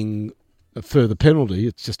than risking a further penalty,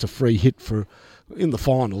 it's just a free hit for, in the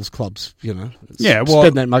finals, clubs, spend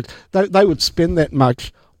that much. They would spend that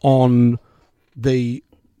much on the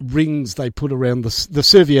rings they put around the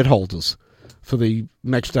serviette holders for the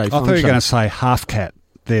match day function. I thought you were going to say Half Cat,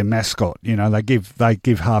 their mascot. They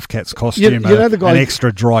give Half Cat's costume an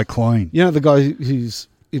extra dry clean. You know the guy who's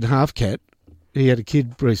in Half Cat, he had a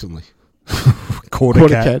kid recently. Quarter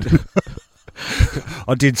cat.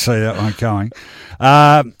 I did see that one going.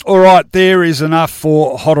 All right, there is enough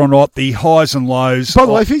for hot or not, the highs and lows. By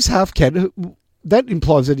the way, if he's half cat, that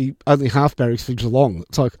implies that he only half barracks for Geelong.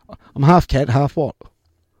 It's like, I'm half cat, half what?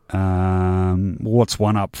 What's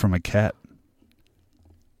one up from a cat?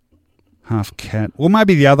 Half cat. Well,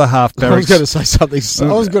 maybe the other half barracks. I was going to say something.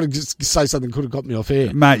 I was going to just say something could have got me off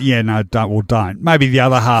air. Yeah, no, don't. Well, don't. Maybe the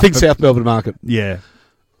other half. Think South Melbourne Market. Yeah.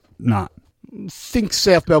 No. Think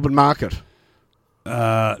South Melbourne Market.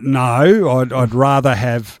 No, I'd rather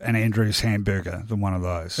have an Andrew's hamburger than one of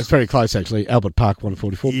those. It's very close, actually. Albert Park,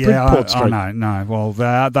 144. Yeah, Port Street. I know. No. Well, they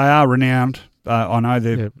are renowned. I know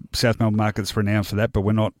the South Melbourne Market's renowned for that, but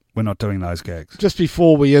we're not doing those gags. Just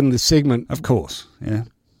before we end this segment, of course, yeah.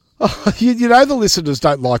 Oh, you know the listeners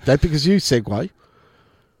don't like that because you segue.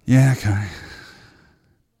 Yeah, okay.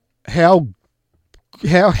 How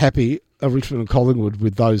happy are Richmond and Collingwood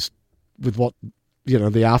with what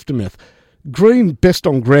the aftermath? Green best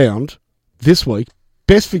on ground this week,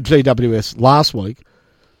 best for GWS last week.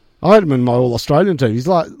 I had him in my All-Australian team. He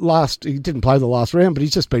didn't play the last round, but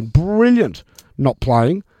he's just been brilliant not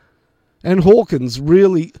playing. And Hawkins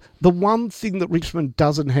really, the one thing that Richmond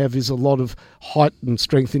doesn't have is a lot of height and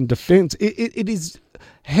strength in defence. It is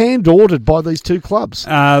hand-ordered by these two clubs.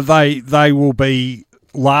 They will be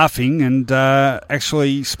laughing, and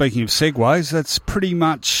actually, speaking of segues, that's pretty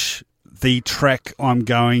much the track I'm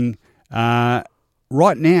going right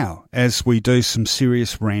now as we do some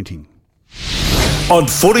serious ranting. On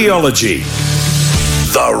Footyology,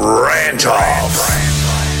 the Rant-Off.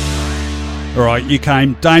 All right, you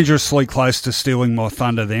came dangerously close to stealing my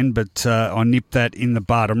thunder then, but I nipped that in the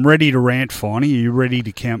bud. I'm ready to rant, Finey. Are you ready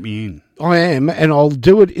to count me in? I am, and I'll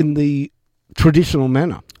do it in the traditional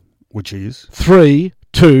manner. Which is? 3,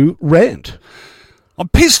 2, rant. I'm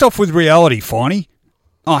pissed off with reality, Finey.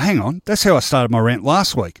 Oh, hang on. That's how I started my rant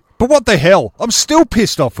last week. But what the hell? I'm still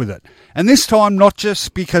pissed off with it. And this time, not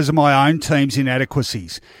just because of my own team's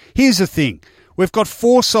inadequacies. Here's the thing. We've got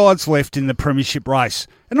 4 sides left in the premiership race,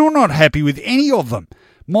 and I'm not happy with any of them.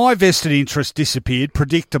 My vested interest disappeared,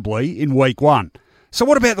 predictably, in week 1. So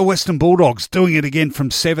what about the Western Bulldogs doing it again from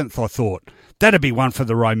 7th, I thought? That'd be one for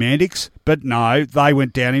the Romantics. But no, they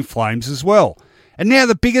went down in flames as well. And now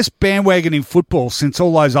the biggest bandwagon in football since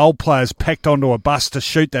all those old players packed onto a bus to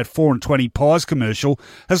shoot that 4 and 20 pies commercial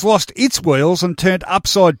has lost its wheels and turned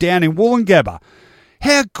upside down in Wollongabba.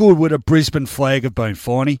 How good would a Brisbane flag have been,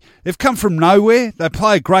 Finey? They've come from nowhere, they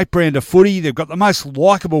play a great brand of footy, they've got the most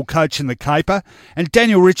likeable coach in the caper, and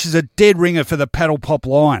Daniel Rich is a dead ringer for the Paddle Pop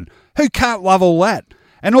Lion. Who can't love all that?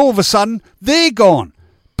 And all of a sudden, they're gone.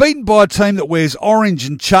 Beaten by a team that wears orange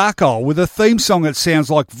and charcoal with a theme song that sounds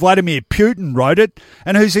like Vladimir Putin wrote it,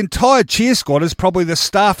 and whose entire cheer squad is probably the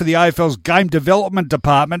staff of the AFL's game development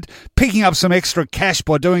department picking up some extra cash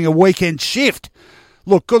by doing a weekend shift.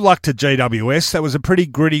 Look, good luck to GWS. That was a pretty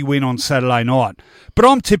gritty win on Saturday night. But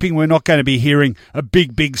I'm tipping we're not going to be hearing a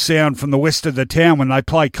big, big sound from the west of the town when they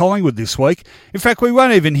play Collingwood this week. In fact, we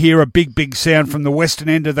won't even hear a big, big sound from the western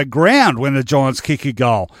end of the ground when the Giants kick a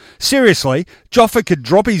goal. Seriously, Joffa could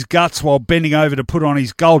drop his guts while bending over to put on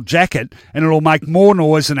his gold jacket, and it'll make more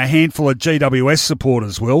noise than a handful of GWS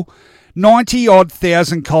supporters will. 90-odd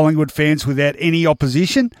thousand Collingwood fans without any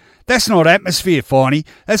opposition? That's not atmosphere, Finey.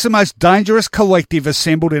 That's the most dangerous collective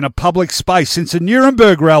assembled in a public space since the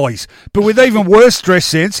Nuremberg rallies, but with even worse dress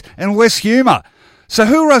sense and less humour. So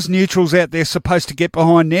who are us neutrals out there supposed to get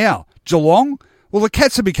behind now? Geelong? Well, the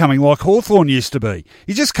Cats are becoming like Hawthorn used to be.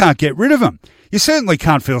 You just can't get rid of them. You certainly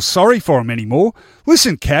can't feel sorry for them anymore.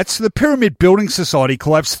 Listen, Cats, the Pyramid Building Society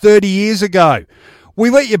collapsed 30 years ago. We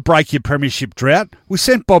let you break your premiership drought, we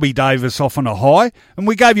sent Bobby Davis off on a high, and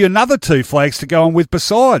we gave you another 2 flags to go on with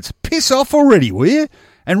besides. Piss off already, will you?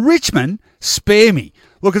 And Richmond, spare me.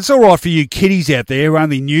 Look, it's all right for you kiddies out there who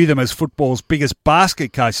only knew them as football's biggest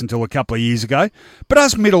basket case until a couple of years ago, but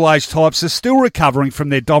us middle-aged types are still recovering from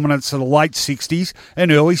their dominance of the late 60s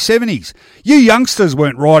and early 70s. You youngsters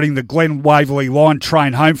weren't riding the Glen Waverley line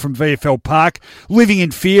train home from VFL Park, living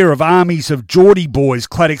in fear of armies of Geordie boys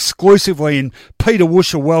clad exclusively in Peter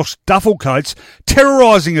Woosher Welsh duffel coats,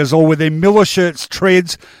 terrorising us all with their Miller shirts,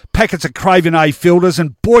 treads, packets of Craven A filters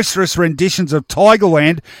and boisterous renditions of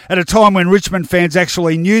Tigerland at a time when Richmond fans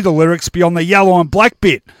actually knew the lyrics beyond the yellow and black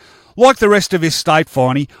bit. Like the rest of his state,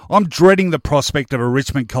 Finey, I'm dreading the prospect of a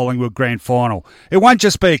Richmond-Collingwood grand final. It won't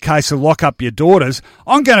just be a case of lock up your daughters.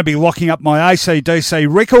 I'm going to be locking up my AC/DC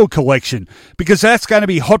record collection because that's going to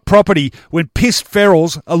be hot property when pissed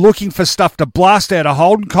ferals are looking for stuff to blast out of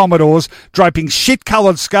Holden Commodores draping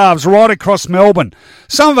shit-coloured scarves right across Melbourne.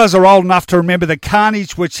 Some of us are old enough to remember the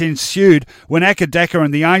carnage which ensued when Akadaka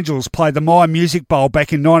and the Angels played the My Music Bowl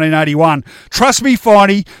back in 1981. Trust me,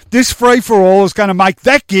 Finey, this free-for-all is going to make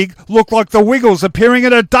that gig look like the Wiggles appearing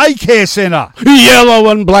at a daycare centre. Yellow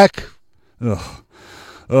and black. Ugh.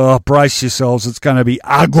 oh, brace yourselves, it's going to be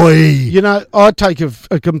ugly. You know, I take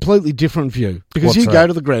a completely different view because What's you that? go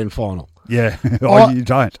to the grand final. Yeah, you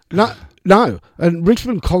don't. No. And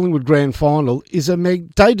Richmond-Collingwood grand final is a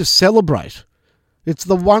day to celebrate. It's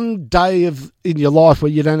the one day in your life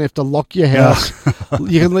where you don't have to lock your house.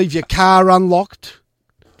 You can leave your car unlocked.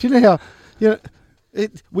 Do you know how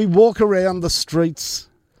we walk around the streets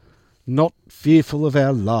not fearful of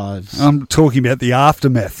our lives? I'm talking about the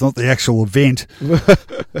aftermath, not the actual event.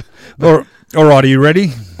 All right, are you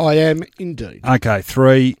ready? I am indeed. Okay,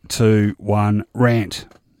 3, 2, 1, rant.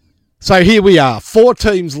 So here we are, 4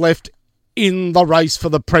 teams left in the race for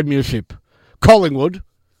the premiership. Collingwood,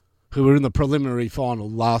 who were in the preliminary final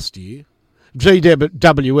last year.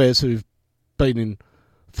 GWS, who've been in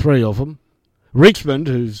 3 of them. Richmond,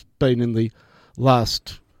 who's been in the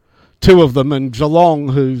last 2 of them. And Geelong,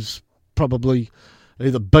 who's probably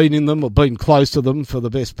either been in them or been close to them for the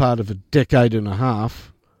best part of a decade and a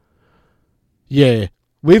half. Yeah,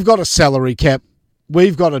 we've got a salary cap.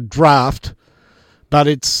 We've got a draft. But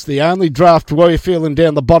it's the only draft we're feeling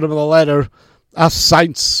down the bottom of the ladder. Us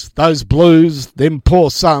Saints, those Blues, them poor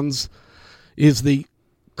Suns, is the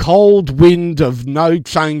cold wind of no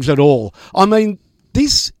change at all. I mean,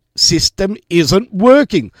 this system isn't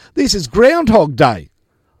working. This is Groundhog Day.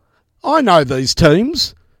 I know these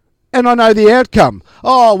teams, and I know the outcome.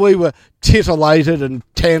 Oh, we were titillated and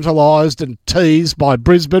tantalised and teased by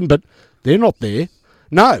Brisbane, but they're not there.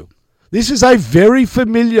 No. This is a very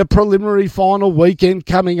familiar preliminary final weekend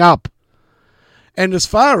coming up. And as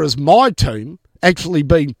far as my team actually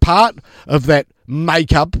being part of that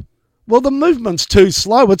make-up, well, the movement's too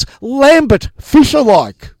slow. It's Lambert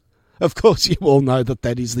Fisher-like. Of course, you all know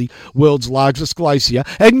that is the world's largest glacier.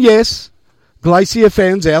 And yes, glacier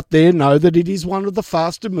fans out there know that it is one of the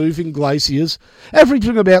faster-moving glaciers,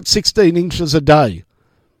 averaging about 16 inches a day.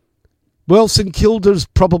 Well, St Kilda's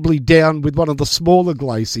probably down with one of the smaller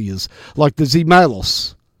glaciers, like the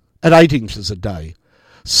Zimalos, at 8 inches a day.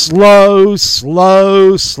 Slow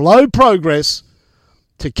progress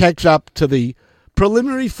to catch up to the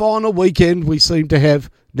preliminary final weekend we seem to have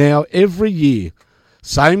now every year.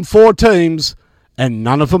 Same 4 teams, and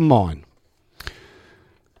none of them mine.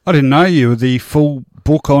 I didn't know you were the full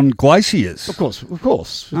book on glaciers. Of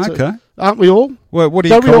course. Okay. Aren't we all? Well, what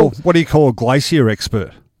do you call a glacier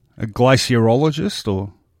expert? A glaciologist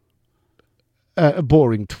or a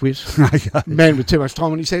boring twit, okay. Man with too much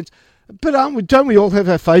time on his hands. But don't we all have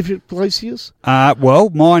our favourite glaciers?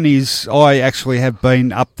 Well, mine is. I actually have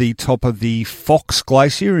been up the top of the Fox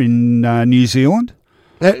Glacier in New Zealand.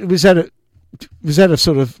 Was that a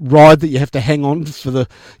sort of ride that you have to hang on for the,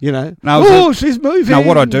 No, she's moving. No,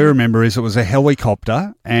 what I do remember is it was a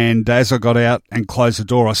helicopter, and as I got out and closed the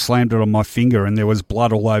door, I slammed it on my finger, and there was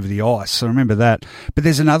blood all over the ice. So I remember that. But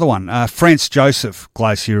there's another one, Franz Joseph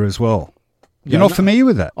Glacier as well. You're not familiar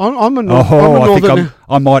with that? I'm a northern. I think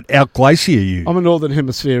I might out-glacier you. I'm a northern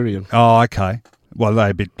hemispherian. Oh, okay. Well,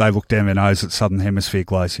 they look down their nose at southern hemisphere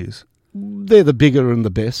glaciers. They're the bigger and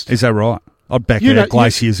the best. Is that right? I'd back out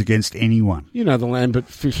glaciers against anyone. You know the Lambert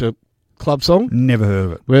Fisher Club song? Never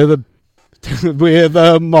heard of it. We're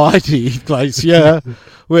the mighty glacier.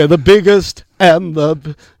 We're the biggest and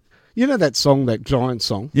the... You know that song, that giant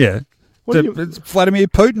song? Yeah. Vladimir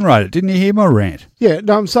Putin wrote it. Didn't you hear my rant? Yeah,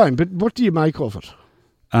 no, I'm saying, but what do you make of it?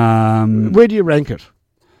 Where do you rank it?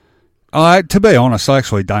 To be honest, I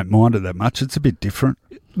actually don't mind it that much. It's a bit different.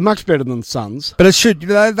 Much better than Suns. But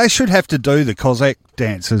they should have to do the Cossack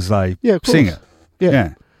dance as they sing it.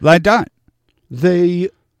 Yeah. They don't.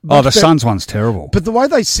 The Suns one's terrible. But the way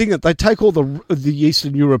they sing it, they take all the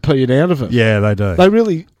Eastern European out of it. Yeah, they do.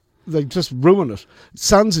 They just ruin it.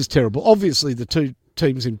 Suns is terrible. Obviously, the 2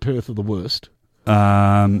 teams in Perth are the worst.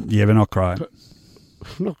 Yeah, but not great.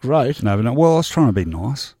 Not great. No, but not. Well, I was trying to be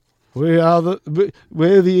nice. We're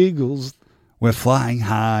the Eagles. We're flying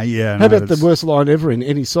high. Yeah. How about the worst line ever in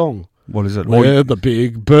any song? What is it? We're the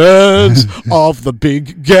big birds of the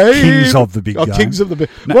big game. Kings of the big game. Kings of the big...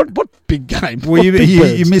 No. What big game? Well,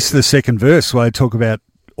 you missed the second verse where they talk about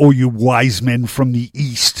all you wise men from the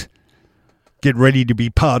east. Get ready to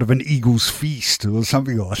be part of an eagle's feast or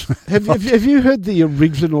something like that. Have you heard the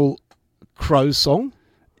original Crows song?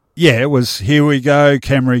 Yeah, it was Here We Go,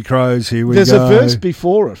 Camry Crows, Here We Go. There's a verse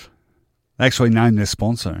before it. They actually named their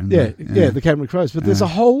sponsor. Yeah, the Camry Crows. But there's a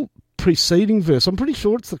whole preceding verse. I'm pretty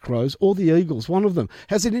sure it's the Crows or the Eagles. One of them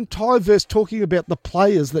has an entire verse talking about the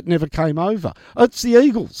players that never came over. It's the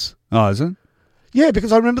Eagles. Oh, is it? Yeah,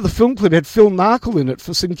 because I remember the film clip had Phil Narkle in it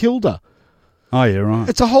for St Kilda. Oh, yeah, right.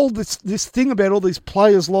 It's a whole this thing about all these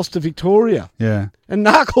players lost to Victoria. Yeah. And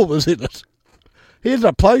Narkle was in it. He ended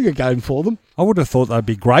up playing a game for them. I would have thought they'd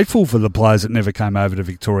be grateful for the players that never came over to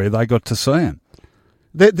Victoria. They got to see him.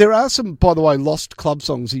 There are some, by the way, lost club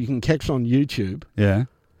songs that you can catch on YouTube. Yeah.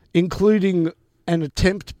 Including an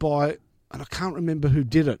attempt by, and I can't remember who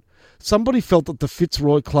did it. Somebody felt that the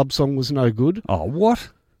Fitzroy club song was no good. Oh, what?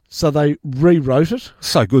 So they rewrote it.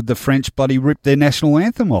 So good the French bloody ripped their national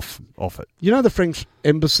anthem off it. You know, the French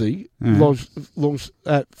embassy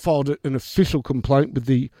filed an official complaint with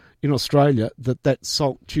in Australia that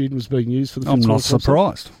song tune was being used for the Fitzroy I'm not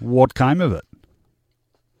surprised. What came of it?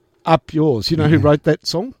 Up Yours. You know who wrote that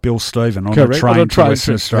song? Bill Stephen on Correct. a train to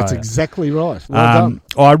Western Australia. That's exactly right. Well done.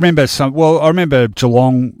 I remember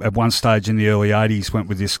Geelong at one stage in the early 80s went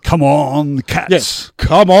with this, "Come on, the Cats." Yes.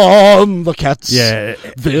 Come on, the Cats. Yeah.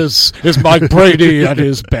 This is Mike Brady at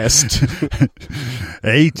his best.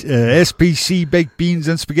 Eat SPC baked beans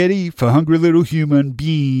and spaghetti for hungry little human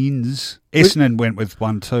beings. Essendon went with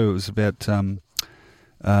one too. It was about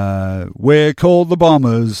we're called the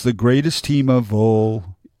Bombers, the greatest team of all.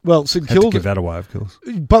 Well, St Had to Kilda. give that away, of course.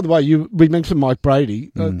 By the way, we mentioned Mike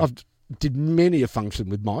Brady. I've did many a function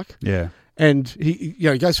with Mike. Yeah. And he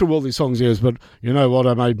goes through all these songs. He goes, but you know what?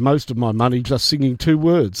 I made most of my money just singing 2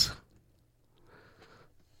 words.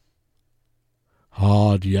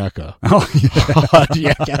 Hard yakka. Oh, yeah. Hard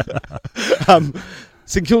yakka.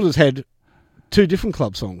 St Kilda's had 2 different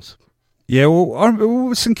club songs. Yeah,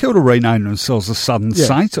 well, St Kilda renamed themselves the Southern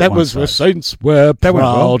Saints. That was the Saints. We're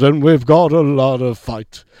proud and we've got a lot of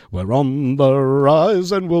fight. We're on the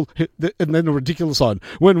rise and we'll hit. And then a ridiculous line: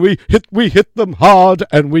 when we hit them hard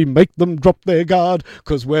and we make them drop their guard,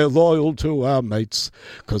 'cause we're loyal to our mates,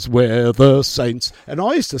 'cause we're the Saints. And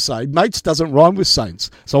I used to say, mates doesn't rhyme with saints,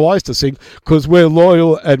 so I used to sing, 'cause we're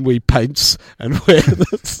loyal and we paints and we're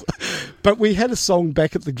the. But we had a song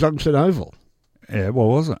back at the Junction Oval. Yeah, what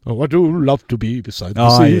was it? Oh, I do love to be beside the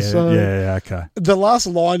seaside. Yeah, okay. The last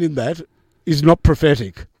line in that is not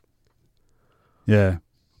prophetic. Yeah.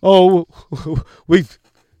 Oh, we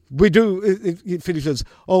do. It finishes.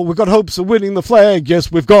 Oh, we've got hopes of winning the flag.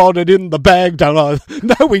 Yes, we've got it in the bag, don't I?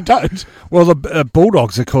 No, we don't. Well, the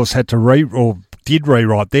Bulldogs, of course, had to did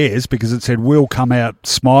rewrite theirs because it said we'll come out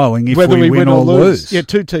smiling if whether we win or lose. Yeah,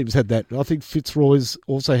 2 teams had that. I think Fitzroy's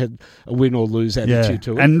also had a win or lose attitude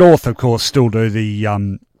to it. And North, of course, still do the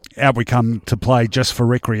out we come to play just for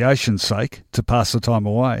recreation's sake, to pass the time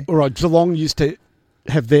away. All right, Geelong used to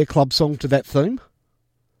have their club song to that theme.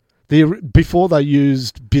 Before they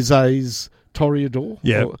used Bizet's Toreador.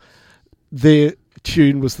 Yeah. Their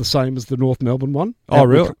tune was the same as the North Melbourne one. Oh,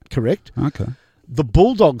 really? Correct. Okay. The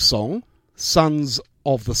Bulldog song, Sons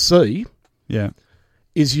of the Sea,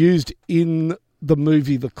 is used in the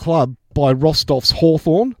movie The Club by Rostof's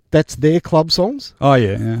Hawthorne. That's their club songs. Oh,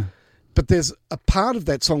 yeah. But there's a part of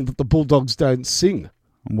that song that the Bulldogs don't sing.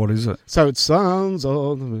 What is it? So it sounds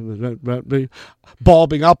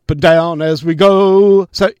bobbing up and down as we go.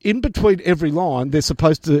 So in between every line, they're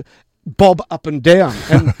supposed to bob up and down.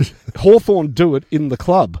 And Hawthorne do it in The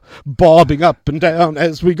Club, bobbing up and down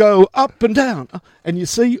as we go, up and down. And you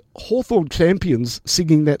see Hawthorne champions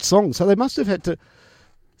singing that song. So they must have had to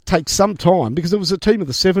take some time because it was a team of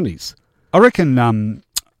the 70s. I reckon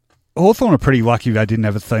Hawthorne are pretty lucky they didn't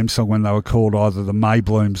have a theme song when they were called either the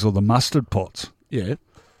Mayblooms or the Mustard Pots. Yeah.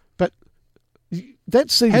 But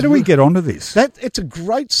that scene. How do we get onto this? It's a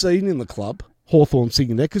great scene in The Club, Hawthorne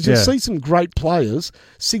singing that, because you see some great players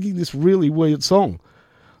singing this really weird song.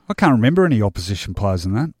 I can't remember any opposition players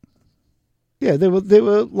in that. Yeah, there were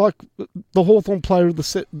like the Hawthorne player of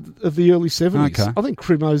the early 70s. Okay. I think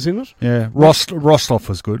Crimo's in it. Yeah, Rostov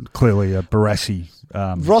was good. Clearly a Barassi.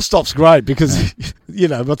 Rostov's great because,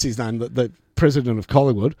 what's his name? The president of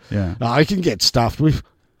Collingwood. Yeah. He can get stuffed.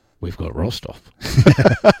 We've got Rostov.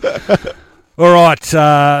 All right,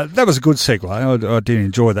 that was a good segue. I did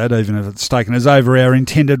enjoy that, even if it's taken us over our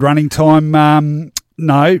intended running time.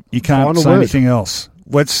 No, you can't Final say word. anything else.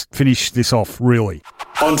 Let's finish this off, really.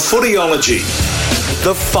 On Footyology,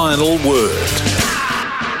 the final word.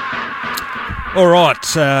 All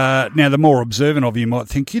right, now the more observant of you might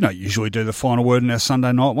think, you don't usually do the final word in our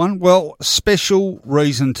Sunday night one. Well, special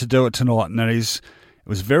reason to do it tonight, and that is, it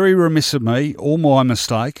was very remiss of me, all my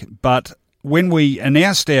mistake, but when we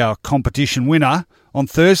announced our competition winner on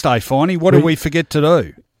Thursday, Finey, what did we forget to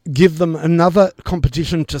do? Give them another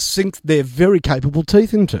competition to sink their very capable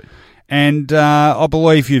teeth into. And I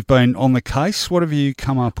believe you've been on the case. What have you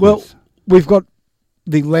come up with? Well, we've got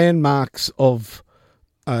the landmarks of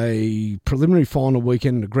a preliminary final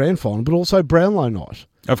weekend and a grand final, but also Brownlow night.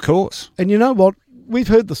 Of course. And you know what? We've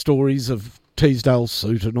heard the stories of Teesdale's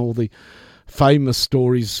suit and all the famous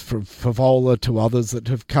stories from Favola to others that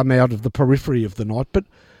have come out of the periphery of the night, but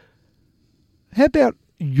How about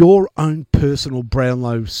your own personal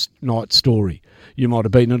Brownlow night story? You might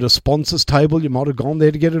have been at a sponsor's table. You might have gone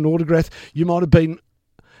there to get an autograph. You might have been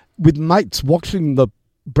with mates watching the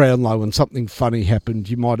Brownlow and something funny happened.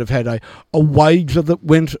 You might have had a wager that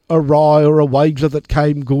went awry or a wager that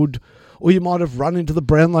came good. Or you might have run into the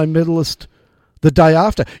Brownlow medalist the day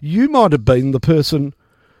after. You might have been the person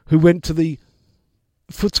who went to the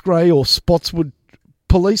Footscray or Spotswood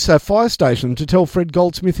police fire station to tell Fred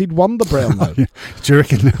Goldsmith he'd won the Brownlow. Do you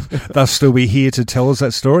reckon they'll still be here to tell us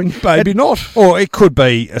that story? Maybe not. Or it could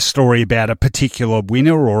be a story about a particular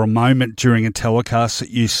winner or a moment during a telecast that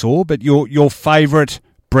you saw, but your favourite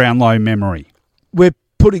Brownlow memory. We're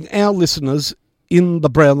putting our listeners in the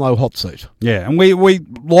Brownlow hot seat. Yeah, and we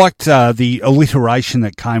liked the alliteration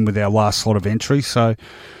that came with our last lot of entries, so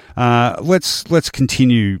let's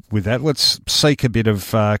continue with that. Let's seek a bit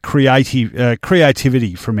of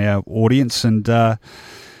creativity from our audience and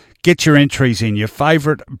get your entries in. Your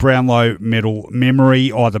favourite Brownlow medal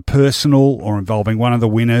memory, either personal or involving one of the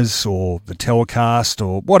winners or the telecast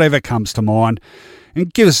or whatever comes to mind.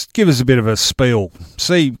 And give us a bit of a spiel.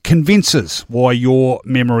 Convince us why your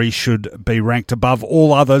memory should be ranked above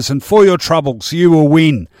all others. And for your troubles, you will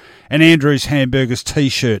win an Andrew's Hamburgers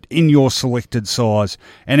t-shirt in your selected size,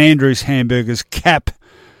 an Andrew's Hamburgers cap,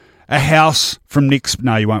 a house from Nick's...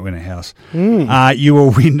 No, you won't win a house. You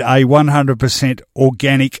will win a 100%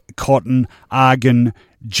 organic cotton argan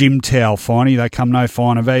gym towel, Finey. They come no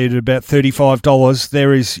finer, valued at about $35.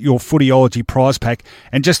 There is your Footyology prize pack.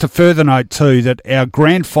 And just a further note too, that our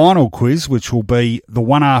grand final quiz, which will be the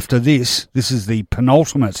one after this is the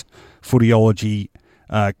penultimate Footyology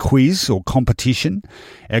quiz or competition.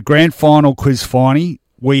 Our grand final quiz, Finey,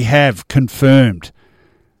 we have confirmed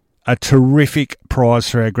a terrific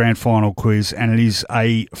prize for our grand final quiz, and it is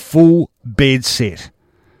a full bed set.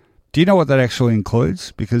 Do you know what that actually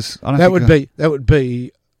includes? Because I don't think that would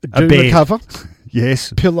be a bed cover.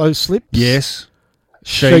 Yes. Pillow slips. Yes.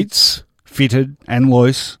 Sheets fitted and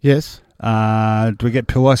loose. Yes. Do we get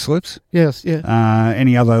pillow slips? Yes. Yeah.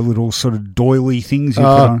 Any other little sort of doily things you put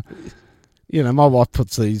on? You know, my wife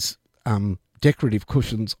puts these decorative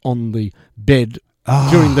cushions on the bed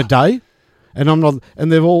during the day. And I'm not, and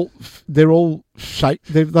they're all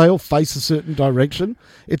shaped. They all face a certain direction.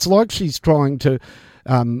 It's like she's trying to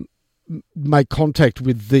make contact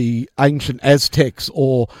with the ancient Aztecs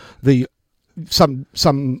or some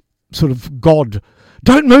sort of god.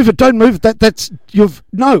 Don't move it. That's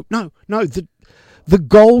no. The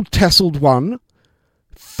gold tasseled one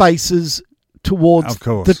faces towards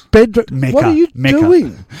the bedroom. Mecca. What are you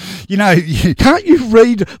doing? You know, can't you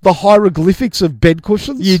read the hieroglyphics of bed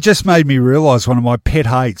cushions? You just made me realise one of my pet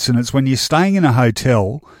hates, and it's when you're staying in a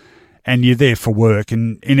hotel and you're there for work,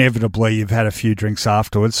 and inevitably you've had a few drinks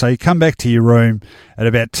afterwards. So you come back to your room at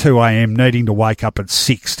about 2 a.m, needing to wake up at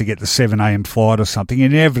 6 to get the 7 a.m. flight or something.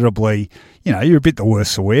 Inevitably, you know, you're a bit the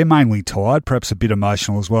worse for wear, mainly tired, perhaps a bit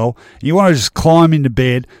emotional as well. And you want to just climb into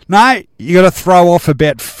bed. No, you got to throw off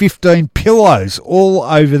about 15 pillows all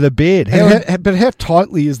over the bed. But how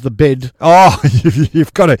tightly is the bed? Oh,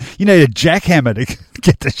 you've got to. You need a jackhammer to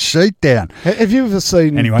get the sheet down. Have you ever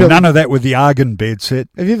seen? Anyway, none of that with the Argan bed set.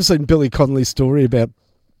 Have you ever seen Billy Connolly's story about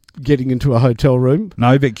getting into a hotel room?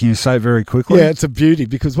 No, but can you say it very quickly? Yeah, it's a beauty,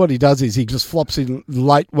 because what he does is he just flops in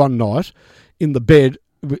late one night in the bed.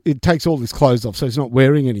 It takes all his clothes off, so he's not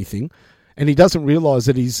wearing anything, and he doesn't realise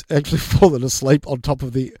that he's actually fallen asleep on top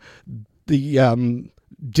of the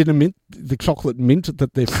dinner mint, the chocolate mint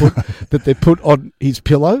that they put on his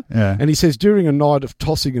pillow. Yeah. And he says during a night of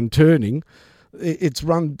tossing and turning, it's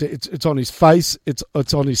on his face,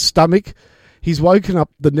 it's on his stomach. He's woken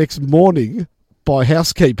up the next morning by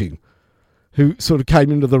housekeeping, who sort of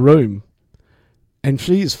came into the room. And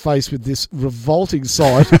she is faced with this revolting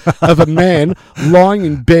sight of a man lying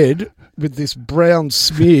in bed with this brown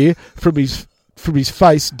smear from his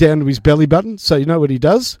face down to his belly button. So you know what he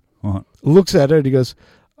does? What? Looks at her and he goes,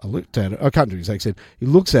 I looked at her. I can't do his accent. He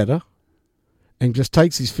looks at her and just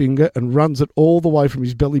takes his finger and runs it all the way from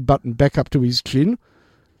his belly button back up to his chin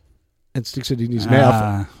and sticks it in his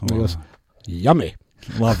mouth. And he goes, yummy.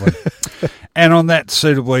 Lovely. And on that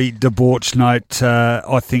suitably debauched note,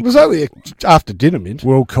 I think... It was only after dinner, Mint.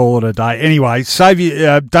 We'll call it a day. Anyway,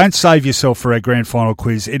 don't save yourself for our grand final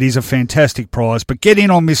quiz. It is a fantastic prize, but get in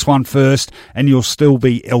on this one first and you'll still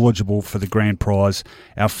be eligible for the grand prize,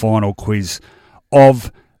 our final quiz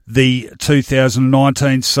of the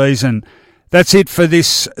 2019 season. That's it for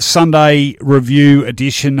this Sunday review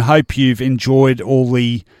edition. Hope you've enjoyed all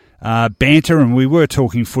the banter, and we were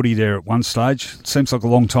talking footy there at one stage. It seems like a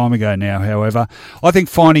long time ago now, however. I think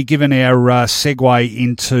finally, given our segue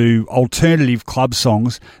into alternative club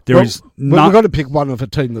songs, we've got to pick one of a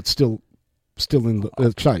team that's still in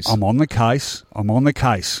the chase. I'm on the case. I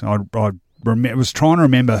was trying to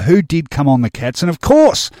remember who did come on the Cats, and of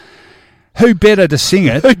course, who better to sing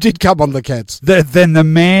it? Who did come on the Cats? Than the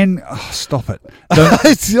man... Oh, stop it.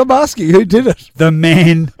 I'm asking, who did it? The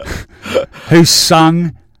man who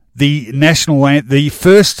sung the national anthem, the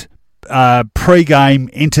first pre-game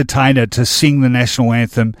entertainer to sing the national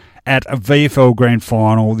anthem at a VFL Grand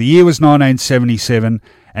Final. The year was 1977,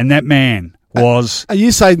 and that man was... Are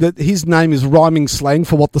you saying that his name is rhyming slang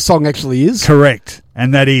for what the song actually is? Correct,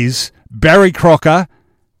 and that is Barry Crocker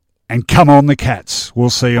and Come On the Cats. We'll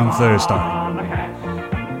see you on Thursday.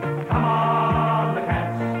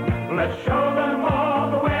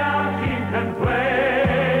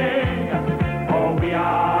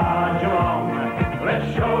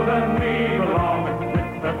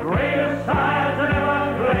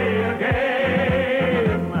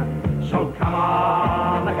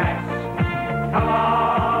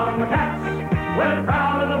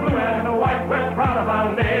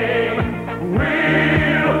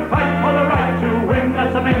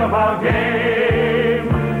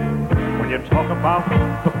 When you talk about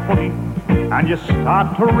the footy and you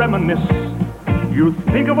start to reminisce, you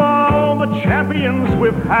think of all the champions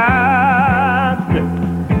we've had,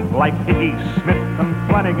 like Hickey, Smith and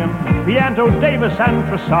Flanagan, Pianto, Davis and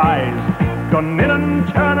Tresize,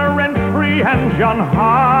 Gunninan, Turner, Renfree and John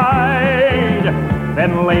Hyde.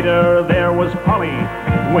 Then later there was Holly,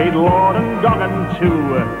 Wade Lord and Duggan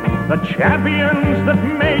too, the champions that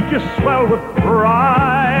made you swell with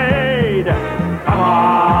pride. Come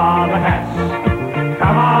on, the Cats.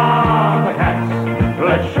 Come on, the Cats.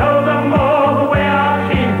 Let's show them all the way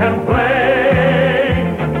our team can play.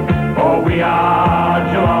 For we are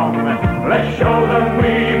Geelong. Let's show them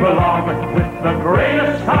we belong with the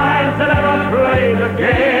greatest sides that ever played the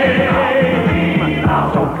game.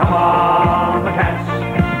 So come on, the Cats.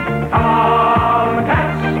 Come on, the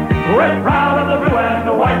Cats. We're proud of the blue and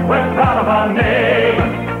the white. We're proud of our name.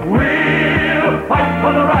 We'll fight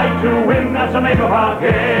for the right to win. That's the name of our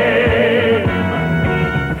game.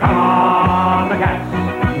 Come on, the Cats.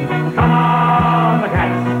 Come on, the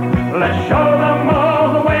Cats. Let's show them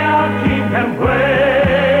all the way our team can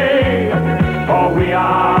play. For we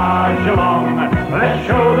are Geelong. Let's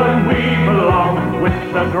show them we belong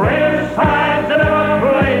with the greatest side